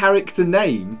have a character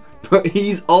name, but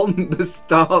he's on the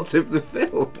start of the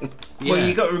film. Yeah. Well,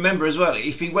 you got to remember as well,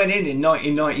 if he went in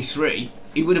 1993,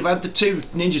 he would have had the two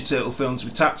Ninja Turtle films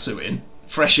with Tatsu in,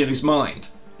 fresh in his mind.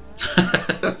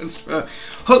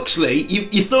 Huxley,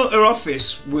 you thought her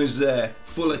office was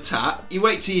full of tat. You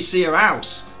wait till you see her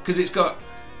house, because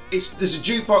there's a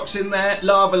jukebox in there,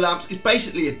 lava lamps. It's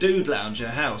basically a dude lounge, her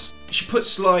house. She puts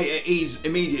Sly at ease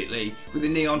immediately with a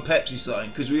neon Pepsi sign,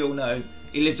 because we all know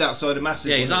he lived outside a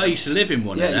massive. Yeah, I used to live in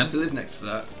one of them. Yeah, he used to live next to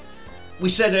that. We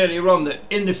said earlier on that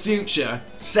in the future,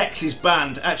 sex is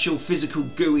banned. Actual physical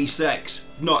gooey sex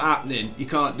not happening. You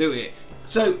can't do it.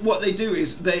 So what they do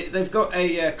is they've got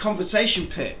a conversation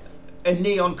pit, a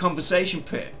neon conversation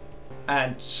pit,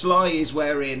 and Sly is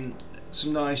wearing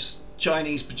some nice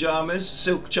Chinese pyjamas,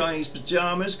 silk Chinese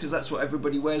pyjamas, because that's what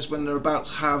everybody wears when they're about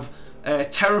to have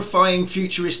terrifying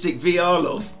futuristic VR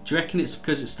love. Do you reckon it's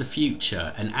because it's the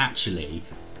future, and actually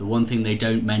the one thing they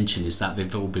don't mention is that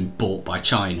they've all been bought by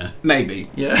China?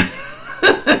 Maybe, yeah.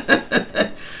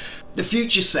 The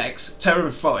future sex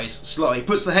terrifies Sly. He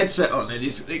puts the headset on and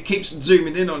it keeps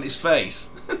zooming in on his face.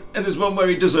 And there's one where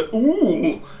he does a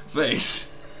ooh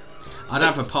face. I'd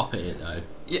have a pop at it though.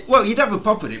 Yeah, well, you'd have a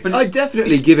pop at it, but I'd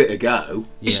definitely give it a go.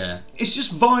 Yeah. It's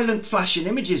just violent flashing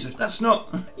images. That's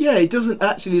not... Yeah, it doesn't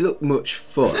actually look much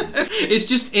fun. It's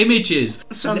just images.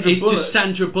 Just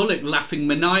Sandra Bullock laughing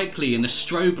maniacally in a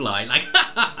strobe light, like...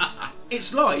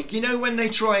 It's like, you know when they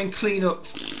try and clean up...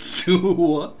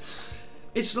 What?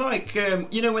 It's like,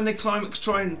 you know when they try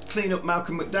and clean up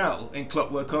Malcolm McDowell in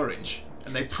Clockwork Orange,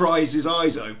 and they prise his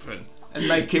eyes open and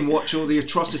make him watch all the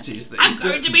atrocities that I'm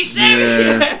going to be serious!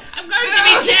 Yeah. I'm going to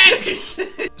be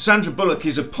Sandra Bullock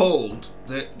is appalled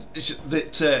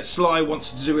that Sly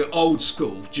wants to do it old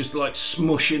school, just like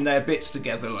smushing their bits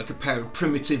together like a pair of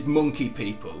primitive monkey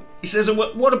people. He says,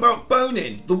 what about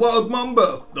boning? The wild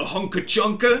mambo? The hunker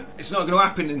chunker? It's not going to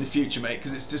happen in the future, mate,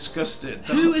 because it's disgusting.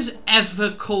 Who has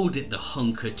ever called it the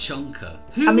hunker chunker?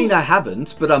 I mean, I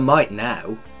haven't, but I might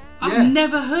now. I've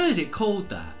never heard it called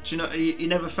that. Do you know, you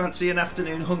never fancy an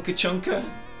afternoon hunker chunker?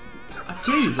 I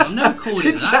do, but I've never called it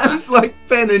It that. sounds like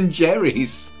Ben and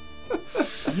Jerry's.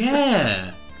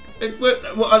 Yeah.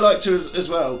 What I like to as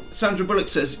well, Sandra Bullock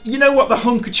says, you know what the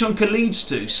hunker chunker leads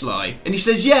to, Sly? And he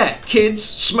says, yeah, kids,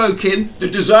 smoking, the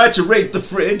desire to rape the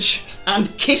fridge,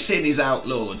 and kissing is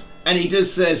outlawed. And he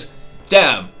just says,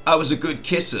 damn, I was a good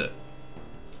kisser.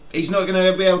 He's not going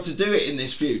to be able to do it in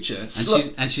this future.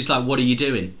 And she's like, what are you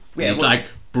doing? Yeah, and he's like,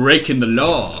 breaking the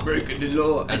law. Breaking the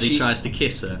law. As he tries to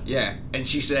kiss her. Yeah, and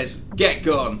she says, get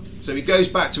gone. So he goes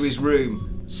back to his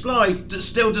room. Sly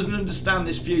still doesn't understand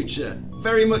this future.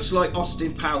 Very much like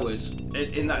Austin Powers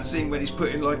in that scene when he's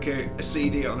putting like a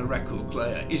CD on a record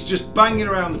player. He's just banging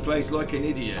around the place like an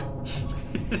idiot.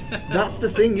 That's the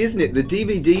thing, isn't it? The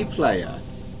DVD player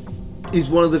is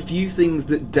one of the few things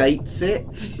that dates it.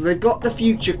 They've got the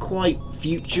future quite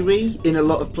future-y in a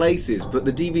lot of places, but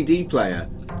the DVD player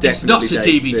definitely It's not a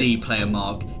dates DVD it. player,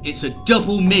 Mark. It's a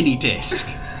double mini disc.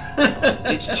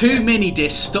 It's 2 mini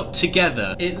discs stuck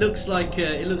together. It looks like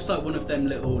one of them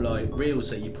little like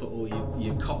reels that you put all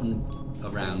your cotton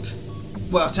around.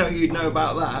 Well, I'll tell you you'd know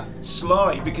about that.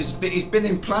 Sly, because he's been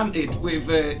implanted with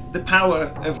the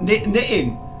power of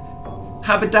knitting.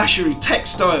 Haberdashery,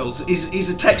 textiles. He's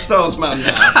a textiles man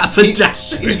now.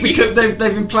 Haberdashery.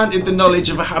 They've implanted the knowledge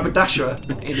of a haberdasher.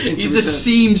 He's a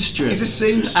seamstress. He's a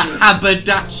seamstress. A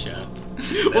haberdasher.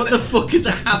 What the fuck is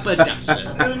a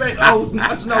haberdasher?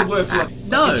 That's an old word for like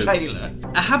a tailor.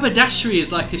 A haberdashery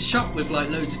is like a shop with like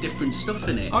loads of different stuff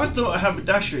in it. I thought a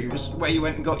haberdashery was where you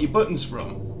went and got your buttons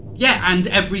from. Yeah, and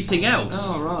everything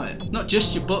else. Oh, right. Not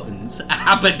just your buttons. A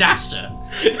haberdasher.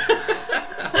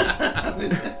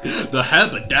 The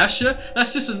haberdasher?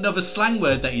 That's just another slang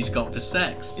word that he's got for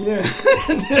sex. Yeah.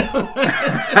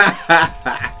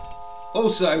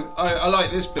 Also, I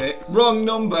like this bit. Wrong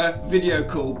number, video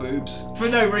call boobs. For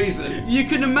no reason. You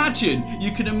can imagine,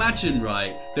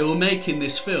 right? They were making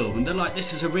this film and they're like,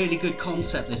 this is a really good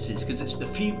concept, this is, because it's the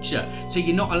future. So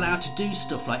you're not allowed to do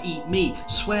stuff like eat meat,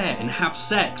 swear, and have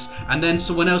sex. And then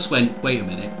someone else went, wait a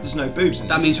minute. There's no boobs in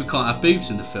this. That means we can't have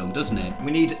boobs in the film, doesn't it?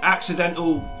 We need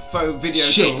accidental faux video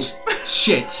Shit. call.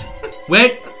 Shit.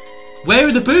 Where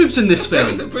are the boobs in this film?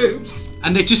 Where are the boobs?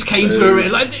 And they just came to her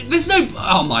like, there's no.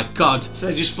 Oh my god. So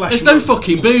they just flash. There's no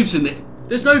fucking boobs in it.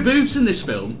 There's no boobs in this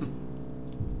film.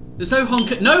 There's no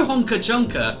honker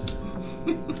chunker.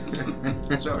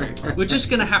 Sorry. We're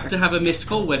just gonna have to have a missed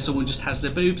call where someone just has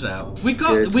their boobs out. We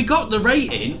got the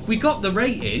rating. We're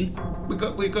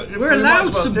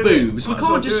allowed some boobs. We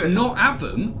can't just not have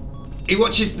them. He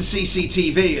watches the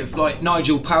CCTV of like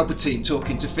Nigel Palpatine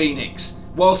talking to Phoenix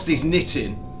whilst he's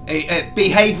knitting.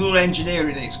 Behavioural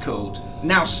engineering it's called.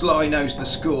 Now Sly knows the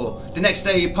score. The next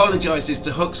day he apologises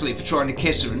to Huxley for trying to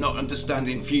kiss her and not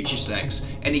understanding future sex,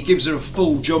 and he gives her a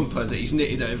full jumper that he's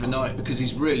knitted overnight because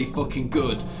he's really fucking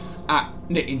good at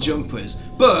knitting jumpers.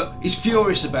 But he's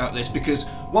furious about this because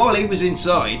while he was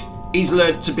inside, he's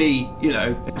learned to be,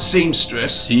 a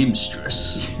seamstress.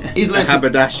 Seamstress. He's learned a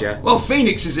haberdasher. Well,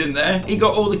 Phoenix is in there. He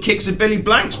got all the kicks of Billy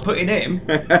Blanks put in him.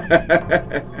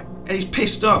 And he's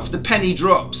pissed off. The penny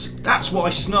drops. That's why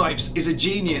Snipes is a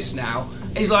genius now.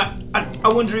 He's like, I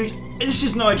wonder if this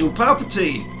is Nigel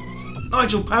Palpatine.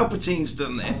 Nigel Palpatine's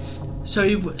done this. So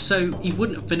he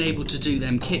wouldn't have been able to do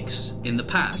them kicks in the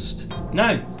past?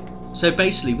 No. So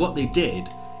basically what they did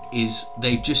is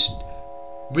they just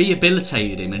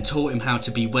rehabilitated him and taught him how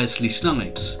to be Wesley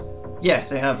Snipes. Yeah,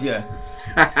 they have, yeah.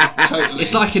 Totally.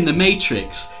 It's like in The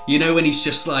Matrix, when he's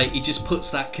just like, he just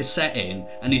puts that cassette in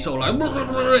and he's all like,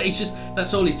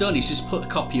 that's all he's done. He's just put a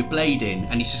copy of Blade in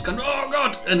and he's just gone, oh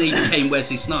god, and he became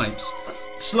Wesley Snipes.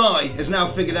 Sly has now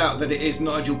figured out that it is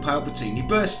Nigel Palpatine. He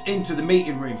bursts into the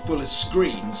meeting room full of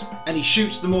screens and he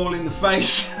shoots them all in the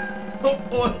face.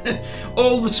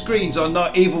 All the screens are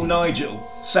not evil Nigel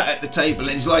sat at the table,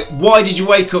 and he's like, why did you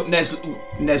wake up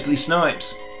Wesley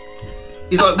Snipes?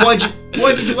 He's like, why did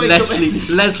you wake up Leslie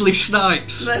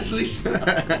Snipes? Leslie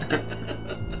Snipes.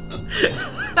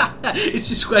 It's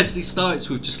just Wesley Snipes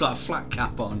with just like a flat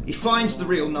cap on. He finds the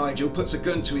real Nigel, puts a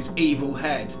gun to his evil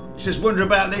head. He says, wonder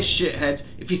about this, shithead.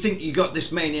 If you think you got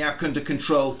this maniac under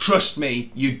control, trust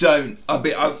me, you don't.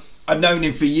 I've known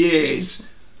him for years.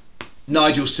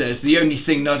 Nigel says the only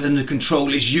thing not under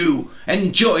control is you.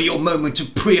 Enjoy your moment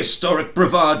of prehistoric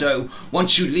bravado.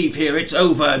 Once you leave here, it's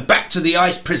over and back to the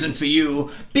ice prison for you.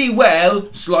 Be well.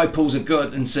 Sly pulls a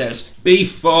gun and says, be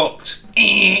fucked.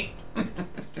 And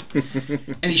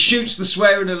he shoots the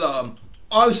swearing alarm.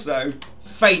 Ice, though,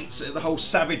 faints at the whole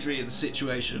savagery of the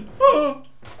situation.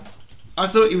 I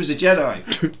thought he was a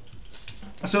Jedi.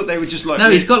 I thought they were just like... No,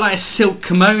 he's got like a silk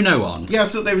kimono on. Yeah, I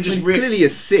thought they were just... He's clearly a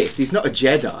Sith. He's not a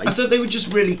Jedi. I thought they were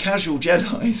just really casual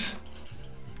Jedis.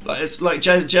 Like, it's like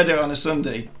Jedi on a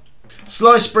Sunday.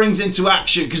 Sly springs into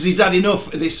action because he's had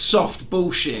enough of this soft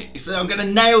bullshit. He said, I'm going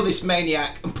to nail this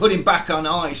maniac and put him back on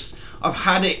ice. I've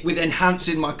had it with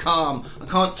enhancing my calm. I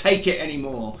can't take it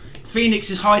anymore.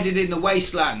 Phoenix is hiding in the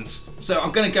wastelands, so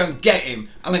I'm going to go and get him,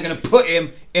 and I'm going to put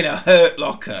him in a hurt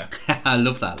locker. I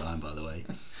love that line, by the way.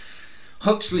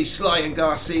 Huxley, Sly and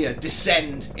Garcia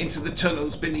descend into the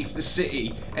tunnels beneath the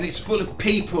city, and it's full of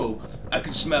people. I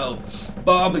can smell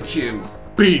barbecue.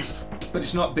 Beef. But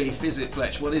it's not beef, is it,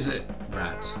 Fletch? What is it?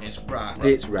 Rat. It's rat.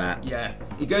 It's rat. Yeah.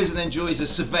 He goes and enjoys a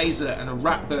cerveza and a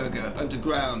rat burger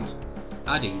underground.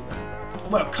 I'd eat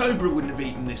that. Well, Cobra wouldn't have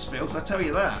eaten this filth, I tell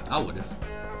you that. I would have.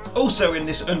 Also in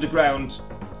this underground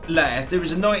lair, there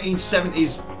is a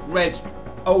 1970s red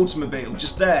Oldsmobile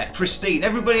just there, pristine.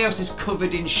 Everybody else is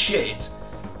covered in shit,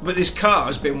 but this car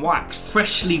has been waxed.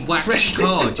 Freshly waxed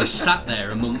car just sat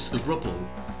there amongst the rubble.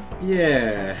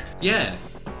 Yeah. Yeah.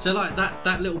 So like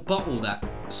that little bottle that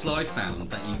Sly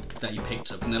found that you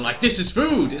picked up, and they're like, this is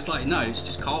food. It's like, no, it's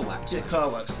just car wax. Yeah, car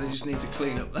wax. They just need to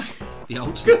clean up the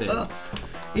ultimate bit.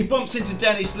 He bumps into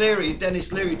Dennis Leary, and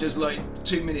Dennis Leary does like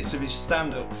 2 minutes of his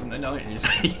stand-up from the 90s.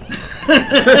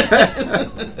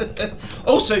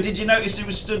 Also, did you notice who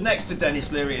was stood next to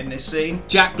Dennis Leary in this scene?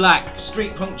 Jack Black.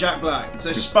 Street punk Jack Black.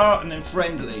 So Spartan and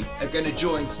Friendly are going to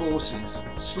join forces.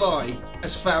 Sly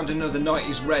has found another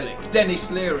 90s relic.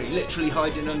 Dennis Leary literally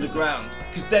hiding underground,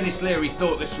 because Dennis Leary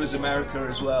thought this was America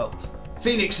as well.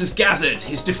 Phoenix has gathered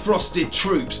his defrosted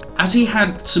troops. Has he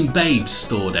had some babes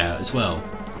thawed out as well?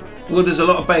 Well, there's a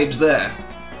lot of babes there.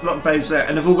 A lot of babes there.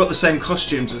 And they've all got the same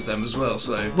costumes as them as well,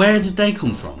 so... Where did they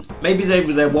come from? Maybe they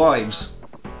were their wives.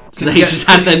 So they just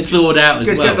had them thawed out as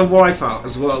well? Get the wife out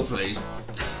as well, please.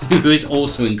 Who is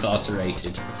also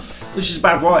incarcerated. Which is a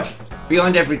bad wife.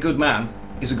 Behind every good man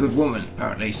is a good woman,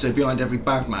 apparently. So behind every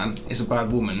bad man is a bad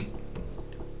woman.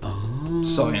 Oh.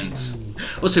 Science.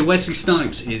 Also, Wesley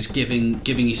Snipes is giving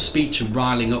his speech and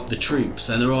riling up the troops,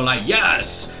 and they're all like,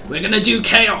 "Yes, we're gonna do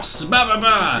chaos!" Blah blah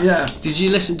blah. Yeah. Did you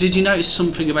notice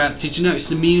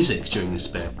the music during this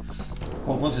bit?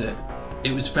 What was it?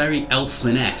 It was very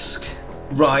Elfman-esque.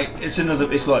 Right. It's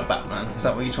like Batman. Is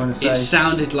that what you're trying to say? It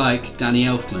sounded like Danny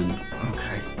Elfman.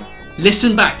 Okay.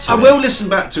 Listen back to it. I will listen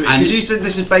back to it, because And- you said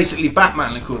this is basically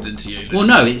Batman according to you. Well,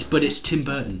 no, it's Tim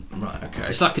Burton. Right, okay.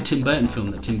 It's like a Tim Burton film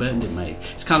that Tim Burton didn't make.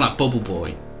 It's kind of like Bubble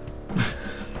Boy.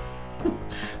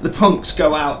 The punks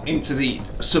go out into the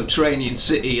subterranean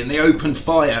city and they open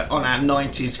fire on our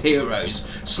 90s heroes.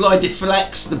 Sly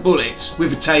deflects the bullets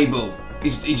with a table.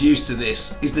 He's used to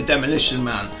this. He's the demolition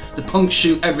man. The punks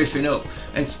shoot everything up,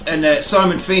 and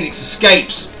Simon Phoenix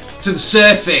escapes to the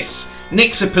surface,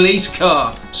 nicks a police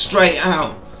car straight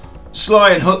out.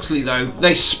 Sly and Huxley, though,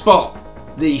 they spot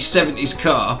the 70s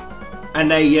car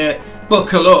and they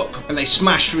buckle up and they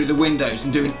smash through the windows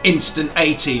and do an instant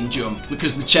 18 jump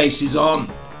because the chase is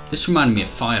on. This reminded me of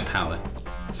Firepower.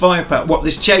 Firepower? What,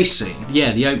 this chase scene?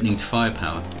 Yeah, the opening to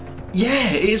Firepower.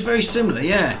 Yeah, it is very similar,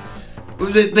 yeah.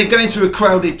 They're going through a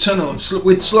crowded tunnel and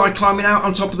with Sly climbing out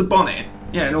on top of the bonnet.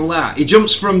 Yeah, and all that. He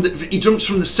jumps from the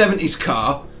 70s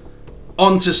car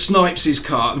onto Snipes'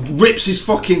 car,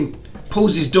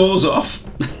 pulls his doors off,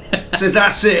 says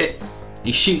that's it.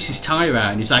 He shoots his tyre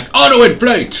out and he's like, auto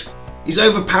inflate! He's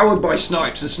overpowered by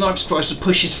Snipes, and Snipes tries to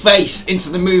push his face into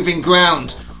the moving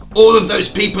ground. All of those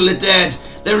people are dead.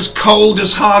 They're as cold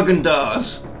as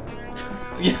Häagen-Dazs.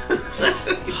 Yeah.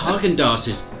 Häagen-Dazs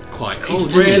is quite cold,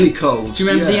 It's really cold. Do you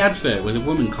remember yeah. the advert where the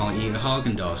woman can't eat a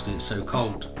Häagen-Dazs because it's so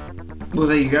cold? Well,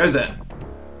 there you go then.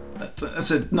 That's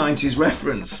a 90s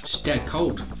reference. It's dead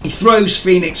cold. He throws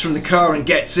Phoenix from the car and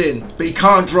gets in, but he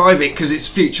can't drive it because it's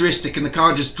futuristic and the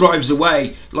car just drives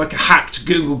away like a hacked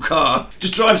Google car.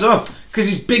 Just drives off because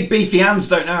his big beefy hands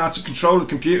don't know how to control a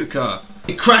computer car.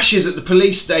 It crashes at the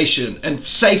police station and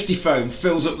safety foam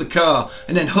fills up the car,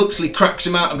 and then Huxley cracks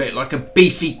him out of it like a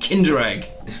beefy Kinder Egg.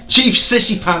 Chief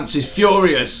Sissy Pants is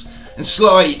furious, and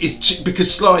Sly is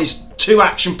because Sly's too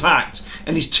action-packed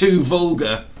and he's too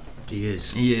vulgar. He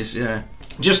is. He is, yeah.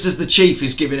 Just as the chief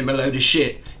is giving him a load of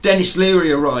shit, Dennis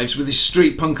Leary arrives with his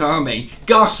street punk army.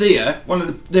 Garcia, one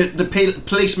of the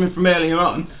policemen from earlier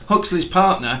on, Huxley's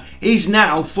partner, he's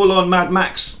now full-on Mad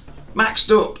Max,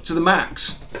 maxed up to the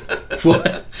max.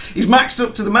 What? He's maxed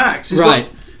up to the max. He's Right.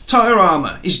 got tyre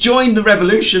armour. He's joined the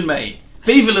revolution, mate.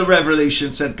 Viva la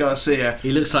revolution, said Garcia.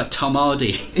 He looks like Tom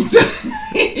Hardy. He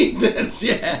does,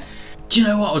 yeah. Do you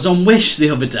know what? I was on Wish the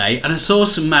other day and I saw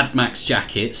some Mad Max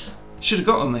jackets Should have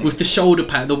got on there. with the shoulder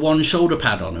pad, the one shoulder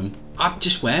pad on them. I'd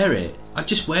just wear it.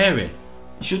 You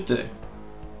should do.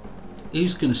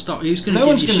 Who's going to stop? Who's going to No give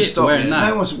one's you going to shit for stop wearing you.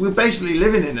 that? We're basically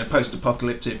living in a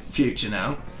post-apocalyptic future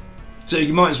now. So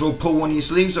you might as well pull one of your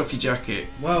sleeves off your jacket.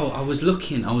 Well, I was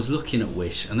looking at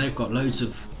Wish and they've got loads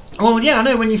of... Oh yeah, I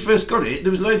know. When you first got it,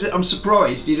 there was loads of... I'm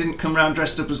surprised you didn't come around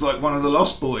dressed up as like one of the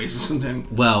Lost Boys or something.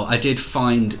 Well, I did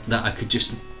find that I could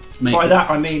just make... By that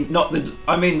I mean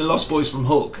the Lost Boys from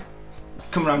Hook.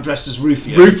 Come around dressed as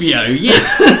Rufio. Rufio, yeah.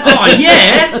 Oh,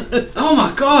 yeah. Oh,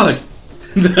 my God.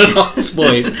 The Lost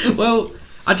Boys. Well,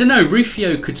 I don't know.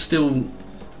 Rufio's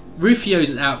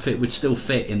outfit would still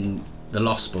fit in the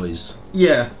Lost Boys.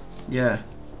 Yeah,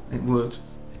 it would.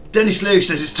 Dennis Leary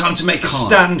says it's time to make a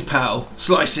stand, pal.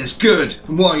 Sly says, good.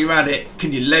 And while you're at it,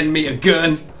 can you lend me a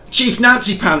gun? Chief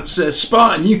Nancy Pants says,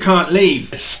 Spartan, you can't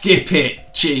leave. Skip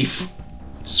it, Chief.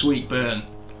 Sweet burn.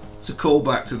 It's a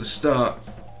callback to the start.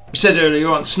 We said earlier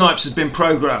on, Snipes has been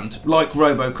programmed, like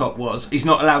Robocop was. He's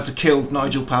not allowed to kill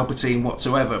Nigel Palpatine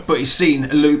whatsoever, but he's seen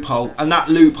a loophole, and that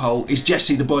loophole is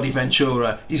Jesse the Body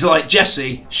Ventura. He's like,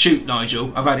 Jesse, shoot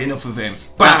Nigel, I've had enough of him.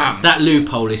 Bam! That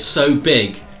loophole is so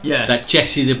big Yeah. that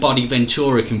Jesse the Body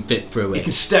Ventura can fit through it. He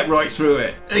can step right through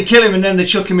it. They kill him and then they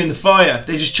chuck him in the fire.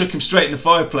 They just chuck him straight in the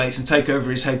fireplace and take over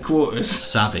his headquarters.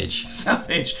 Savage.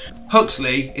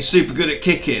 Huxley is super good at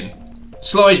kicking.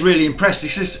 Sly's really impressed. He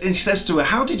says to her,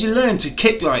 how did you learn to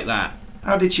kick like that?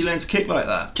 How did she learn to kick like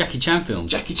that? Jackie Chan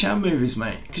films. Jackie Chan movies,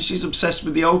 mate. Because she's obsessed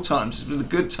with the old times, with the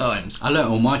good times. I learnt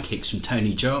all my kicks from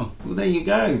Tony Jaa. Well, there you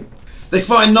go. They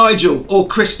find Nigel all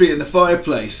crispy in the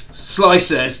fireplace. Sly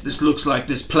says, this looks like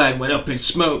this plan went up in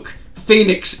smoke.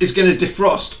 Phoenix is going to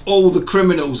defrost all the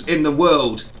criminals in the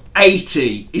world.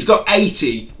 80. He's got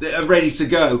 80 that are ready to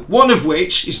go. One of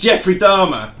which is Jeffrey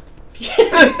Dahmer.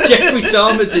 Jeffrey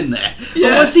Dahmer's in there. Yeah.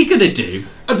 Well, what's he going to do?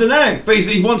 I don't know, but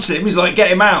he wants him. He's like, get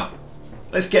him out.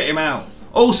 Let's get him out.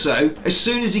 Also, as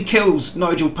soon as he kills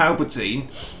Nigel Palpatine,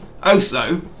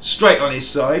 Otho, straight on his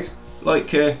side, like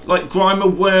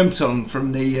Grimer Wormtongue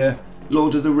from the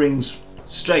Lord of the Rings,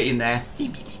 straight in there.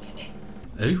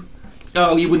 Who?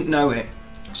 Oh, you wouldn't know it.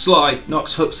 Sly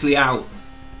knocks Huxley out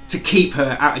to keep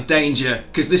her out of danger,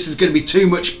 because this is going to be too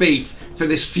much beef for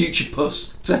this future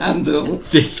puss to handle.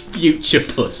 This future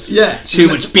puss. Yeah. Too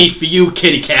much beef for you,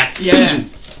 kitty cat. Yeah.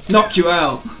 Knock you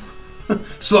out.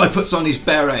 Sly puts on his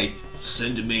beret.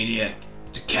 Send a maniac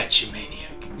to catch a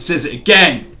maniac. He says it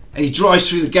again. And he drives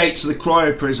through the gates of the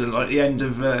cryo prison like the end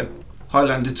of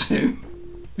Highlander 2.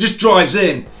 Just drives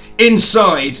in.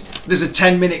 Inside, there's a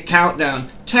 10-minute countdown.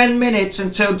 10 minutes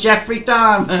until Jeffrey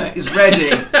Dahmer is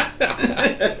ready.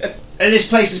 And this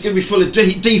place is going to be full of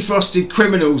defrosted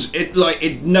criminals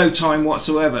in no time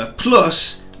whatsoever.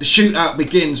 Plus, the shootout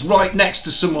begins right next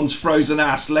to someone's frozen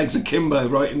ass, legs akimbo,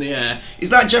 right in the air. Is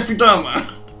that Jeffrey Dahmer?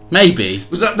 Maybe.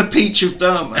 Was that the peach of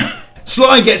Dahmer?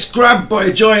 Sly gets grabbed by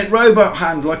a giant robot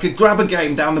hand like a grabber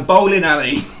game down the bowling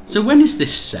alley. So when is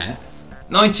this set?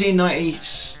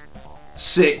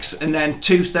 1996 and then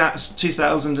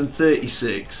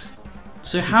 2036.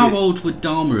 So how old would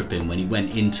Dahmer have been when he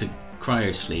went into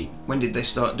cryosleep? When did they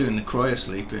start doing the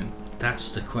cryosleeping?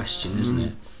 That's the question, isn't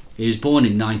it? He was born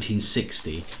in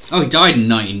 1960. Oh, he died in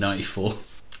 1994.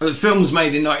 Well, the film was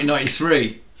made in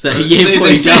 1993. So a year before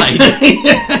he died.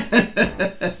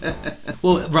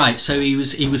 Well, right. So he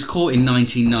was caught in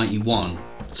 1991.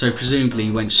 So presumably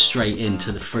he went straight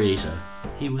into the freezer.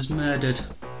 He was murdered.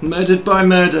 Murdered by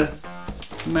murder.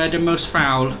 Murder most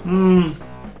foul. And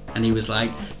he was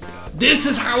like, "This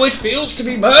is how it feels to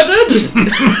be murdered.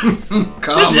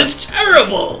 This is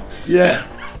terrible." Yeah,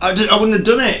 I wouldn't have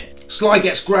done it. Sly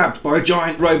gets grabbed by a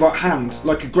giant robot hand,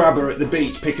 like a grabber at the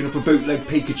beach picking up a bootleg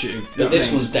Pikachu. But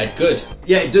this one's dead good.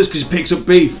 Yeah, it does, because he picks up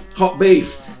beef, hot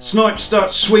beef. Snipes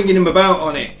starts swinging him about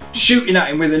on it, shooting at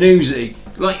him with an Uzi.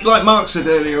 Like Mark said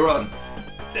earlier on,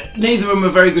 neither of them are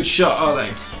a very good shot, are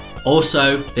they?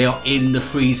 Also, they are in the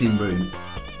freezing room.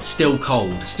 Still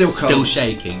cold. Still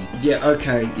shaking. Yeah,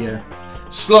 okay, yeah.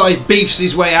 Sly beefs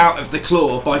his way out of the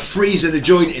claw by freezing a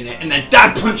joint in it and then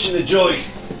dad punching the joint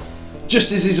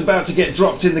just as he's about to get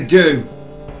dropped in the goo.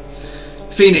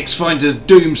 Phoenix finds a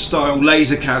Doom-style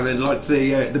laser cannon like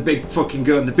the big fucking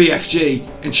gun, the BFG,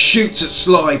 and shoots at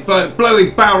Sly,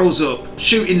 blowing barrels up,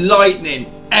 shooting lightning.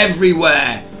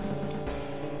 everywhere.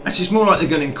 Actually, it's more like the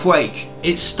gun in Quake.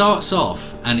 It starts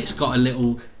off and it's got a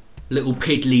little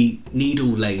piddly needle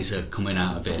laser coming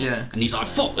out of it. Yeah. And he's like,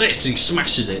 fuck this, and he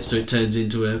smashes it so it turns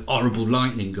into a horrible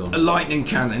lightning gun. A lightning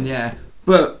cannon, yeah.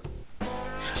 But...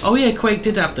 Oh yeah, Quake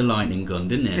did have the lightning gun,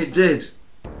 didn't it? It did.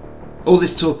 All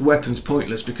this talk of weapons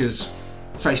pointless because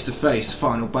face to face,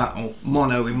 final battle,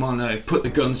 mono in mono, put the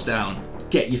guns down,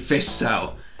 get your fists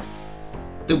out.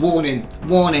 The warning,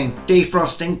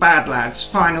 defrosting bad lads,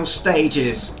 final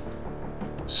stages.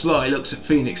 Sly looks at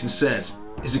Phoenix and says,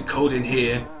 is it cold in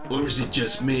here or is it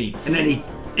just me? And then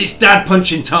it's dad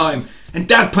punching time, and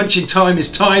dad punching time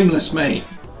is timeless, mate.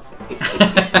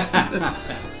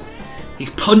 His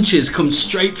punches come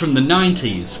straight from the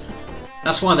 90s.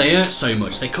 That's why they hurt so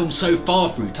much. They come so far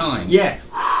through time. Yeah.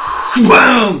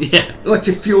 Wham! Yeah. Like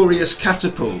a furious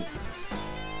catapult.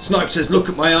 Snipe says, look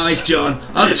at my eyes, John.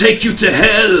 I'll take you to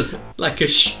hell. Like a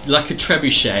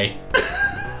trebuchet.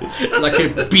 Like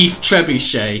a beef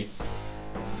trebuchet.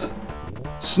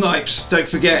 Snipes, don't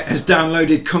forget, has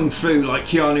downloaded Kung Fu like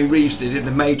Keanu Reeves did in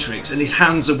The Matrix, and his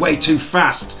hands are way too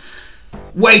fast.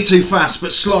 Way too fast,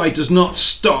 but Sly does not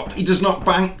stop. He does not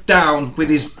bank down with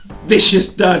his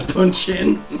vicious dad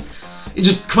punching. He's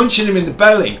just punching him in the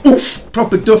belly. Oof!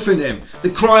 Proper duffing him. The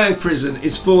cryo prison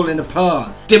is falling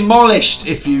apart. Demolished,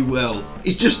 if you will.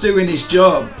 He's just doing his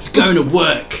job. He's going to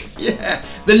work. Yeah.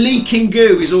 The leaking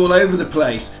goo is all over the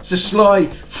place. So Sly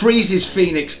freezes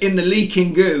Phoenix in the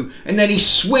leaking goo, and then he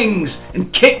swings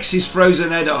and kicks his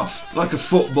frozen head off like a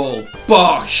football.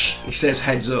 Bosh! He says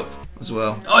heads up as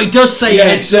well. Oh, he does say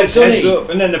heads up, heads up,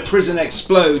 and then the prison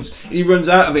explodes and he runs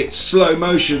out of it slow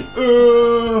motion.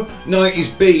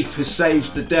 90s beef has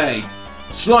saved the day.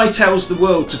 Sly tells the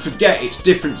world to forget its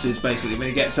differences basically when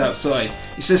he gets outside.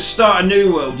 He says start a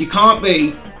new world. You can't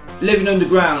be living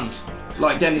underground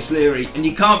like Dennis Leary, and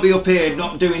you can't be up here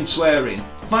not doing swearing.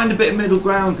 Find a bit of middle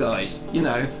ground, guys, you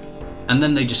know. And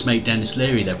then they just make Dennis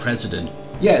Leary their president.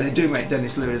 Yeah, they do make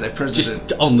Dennis Leary their president.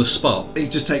 Just on the spot. He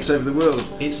just takes over the world.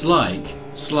 It's like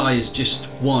Sly has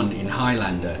just won in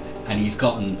Highlander and he's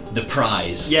gotten the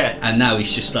prize. Yeah. And now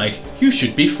he's just like, you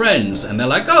should be friends. And they're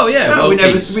like, oh yeah, no, well, we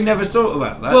peace. never thought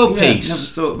about that. Well,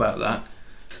 peace. Never thought about that.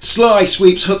 Sly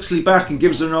sweeps Huxley back and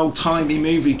gives her an old-timey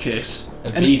movie kiss.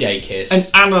 A V-Day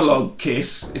kiss. An analogue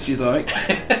kiss, if you like.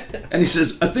 And he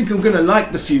says, I think I'm going to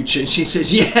like the future. And she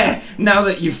says, yeah, now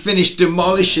that you've finished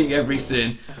demolishing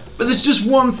everything. But there's just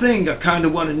one thing I kind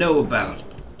of want to know about.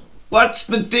 What's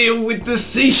the deal with the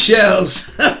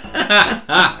seashells?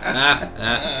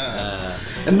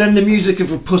 And then the music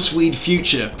of a pussweed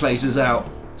future plays us out.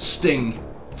 Sting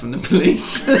from the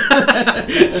Police.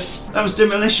 That was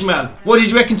Demolition Man. What did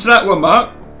you reckon to that one,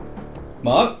 Mark?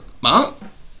 Mark?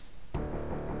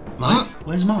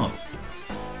 Where's Mark?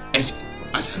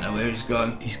 I don't know where he's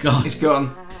gone. He's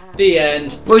gone. The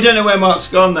end. Well, we don't know where Mark's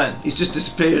gone then. He's just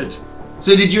disappeared.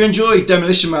 So did you enjoy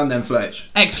Demolition Man then, Fletch?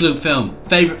 Excellent film.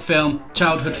 Favourite film.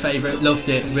 Childhood favourite. Loved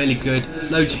it. Really good.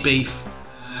 Loads of beef.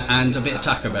 And a bit of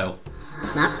Taco Bell.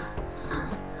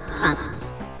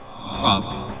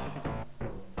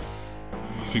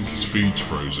 I think his feed's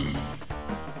frozen.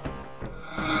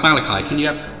 Malachi, can you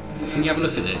have a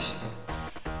look at this?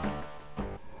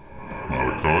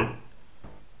 Malachi?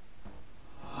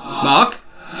 Mark?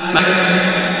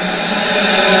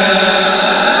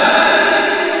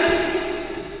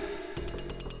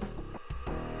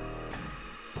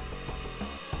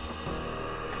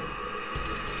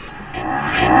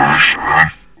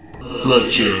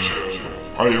 Fletcher,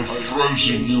 I have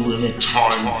frozen you in a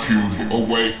time cube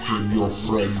away from your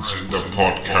friends in the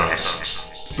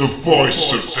podcast. The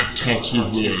voice of the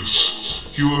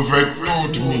Tattoverse. You have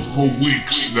ignored me for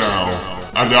weeks now,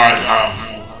 and I have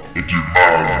a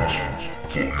demand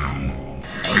for you.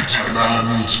 I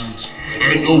demand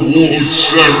an award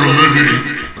ceremony.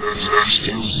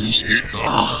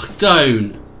 Oh,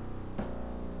 don't.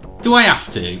 Do I have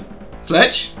to?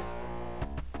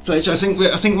 Fletch, I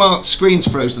think Mark's screen's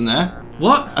frozen there.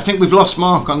 What? I think we've lost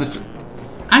Mark on the...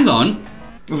 Hang on.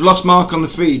 We've lost Mark on the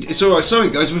feed. It's alright, sorry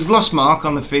guys, we've lost Mark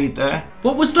on the feed there.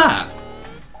 What was that?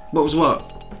 What was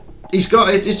what? He's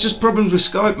got... It's just problems with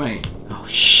Skype, mate. Oh,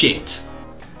 shit.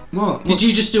 What? Did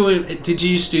you just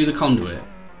do the conduit?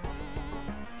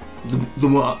 The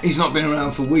what? He's not been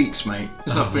around for weeks, mate.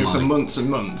 He's not been for months and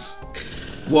months.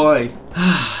 Why?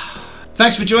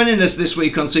 Thanks for joining us this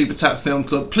week on Super Tap Film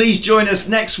Club. Please join us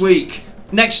next week,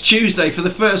 next Tuesday, for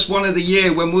the first one of the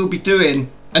year when we'll be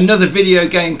doing another video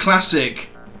game classic.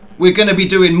 We're going to be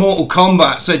doing Mortal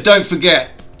Kombat, so don't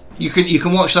forget. You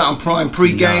can watch that on Prime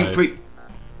pre-game. No.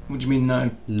 What do you mean no?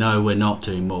 No, we're not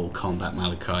doing Mortal Kombat,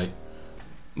 Malachi.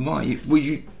 Why?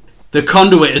 The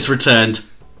Conduit has returned.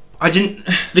 I didn't...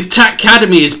 The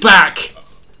Academy is back.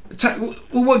 Well,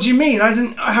 what do you mean? I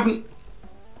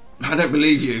don't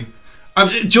believe you.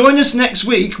 Join us next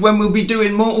week when we'll be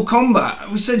doing Mortal Kombat.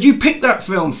 We said you picked that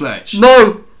film, Fletch.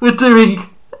 No, we're doing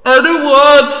an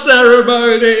award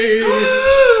ceremony.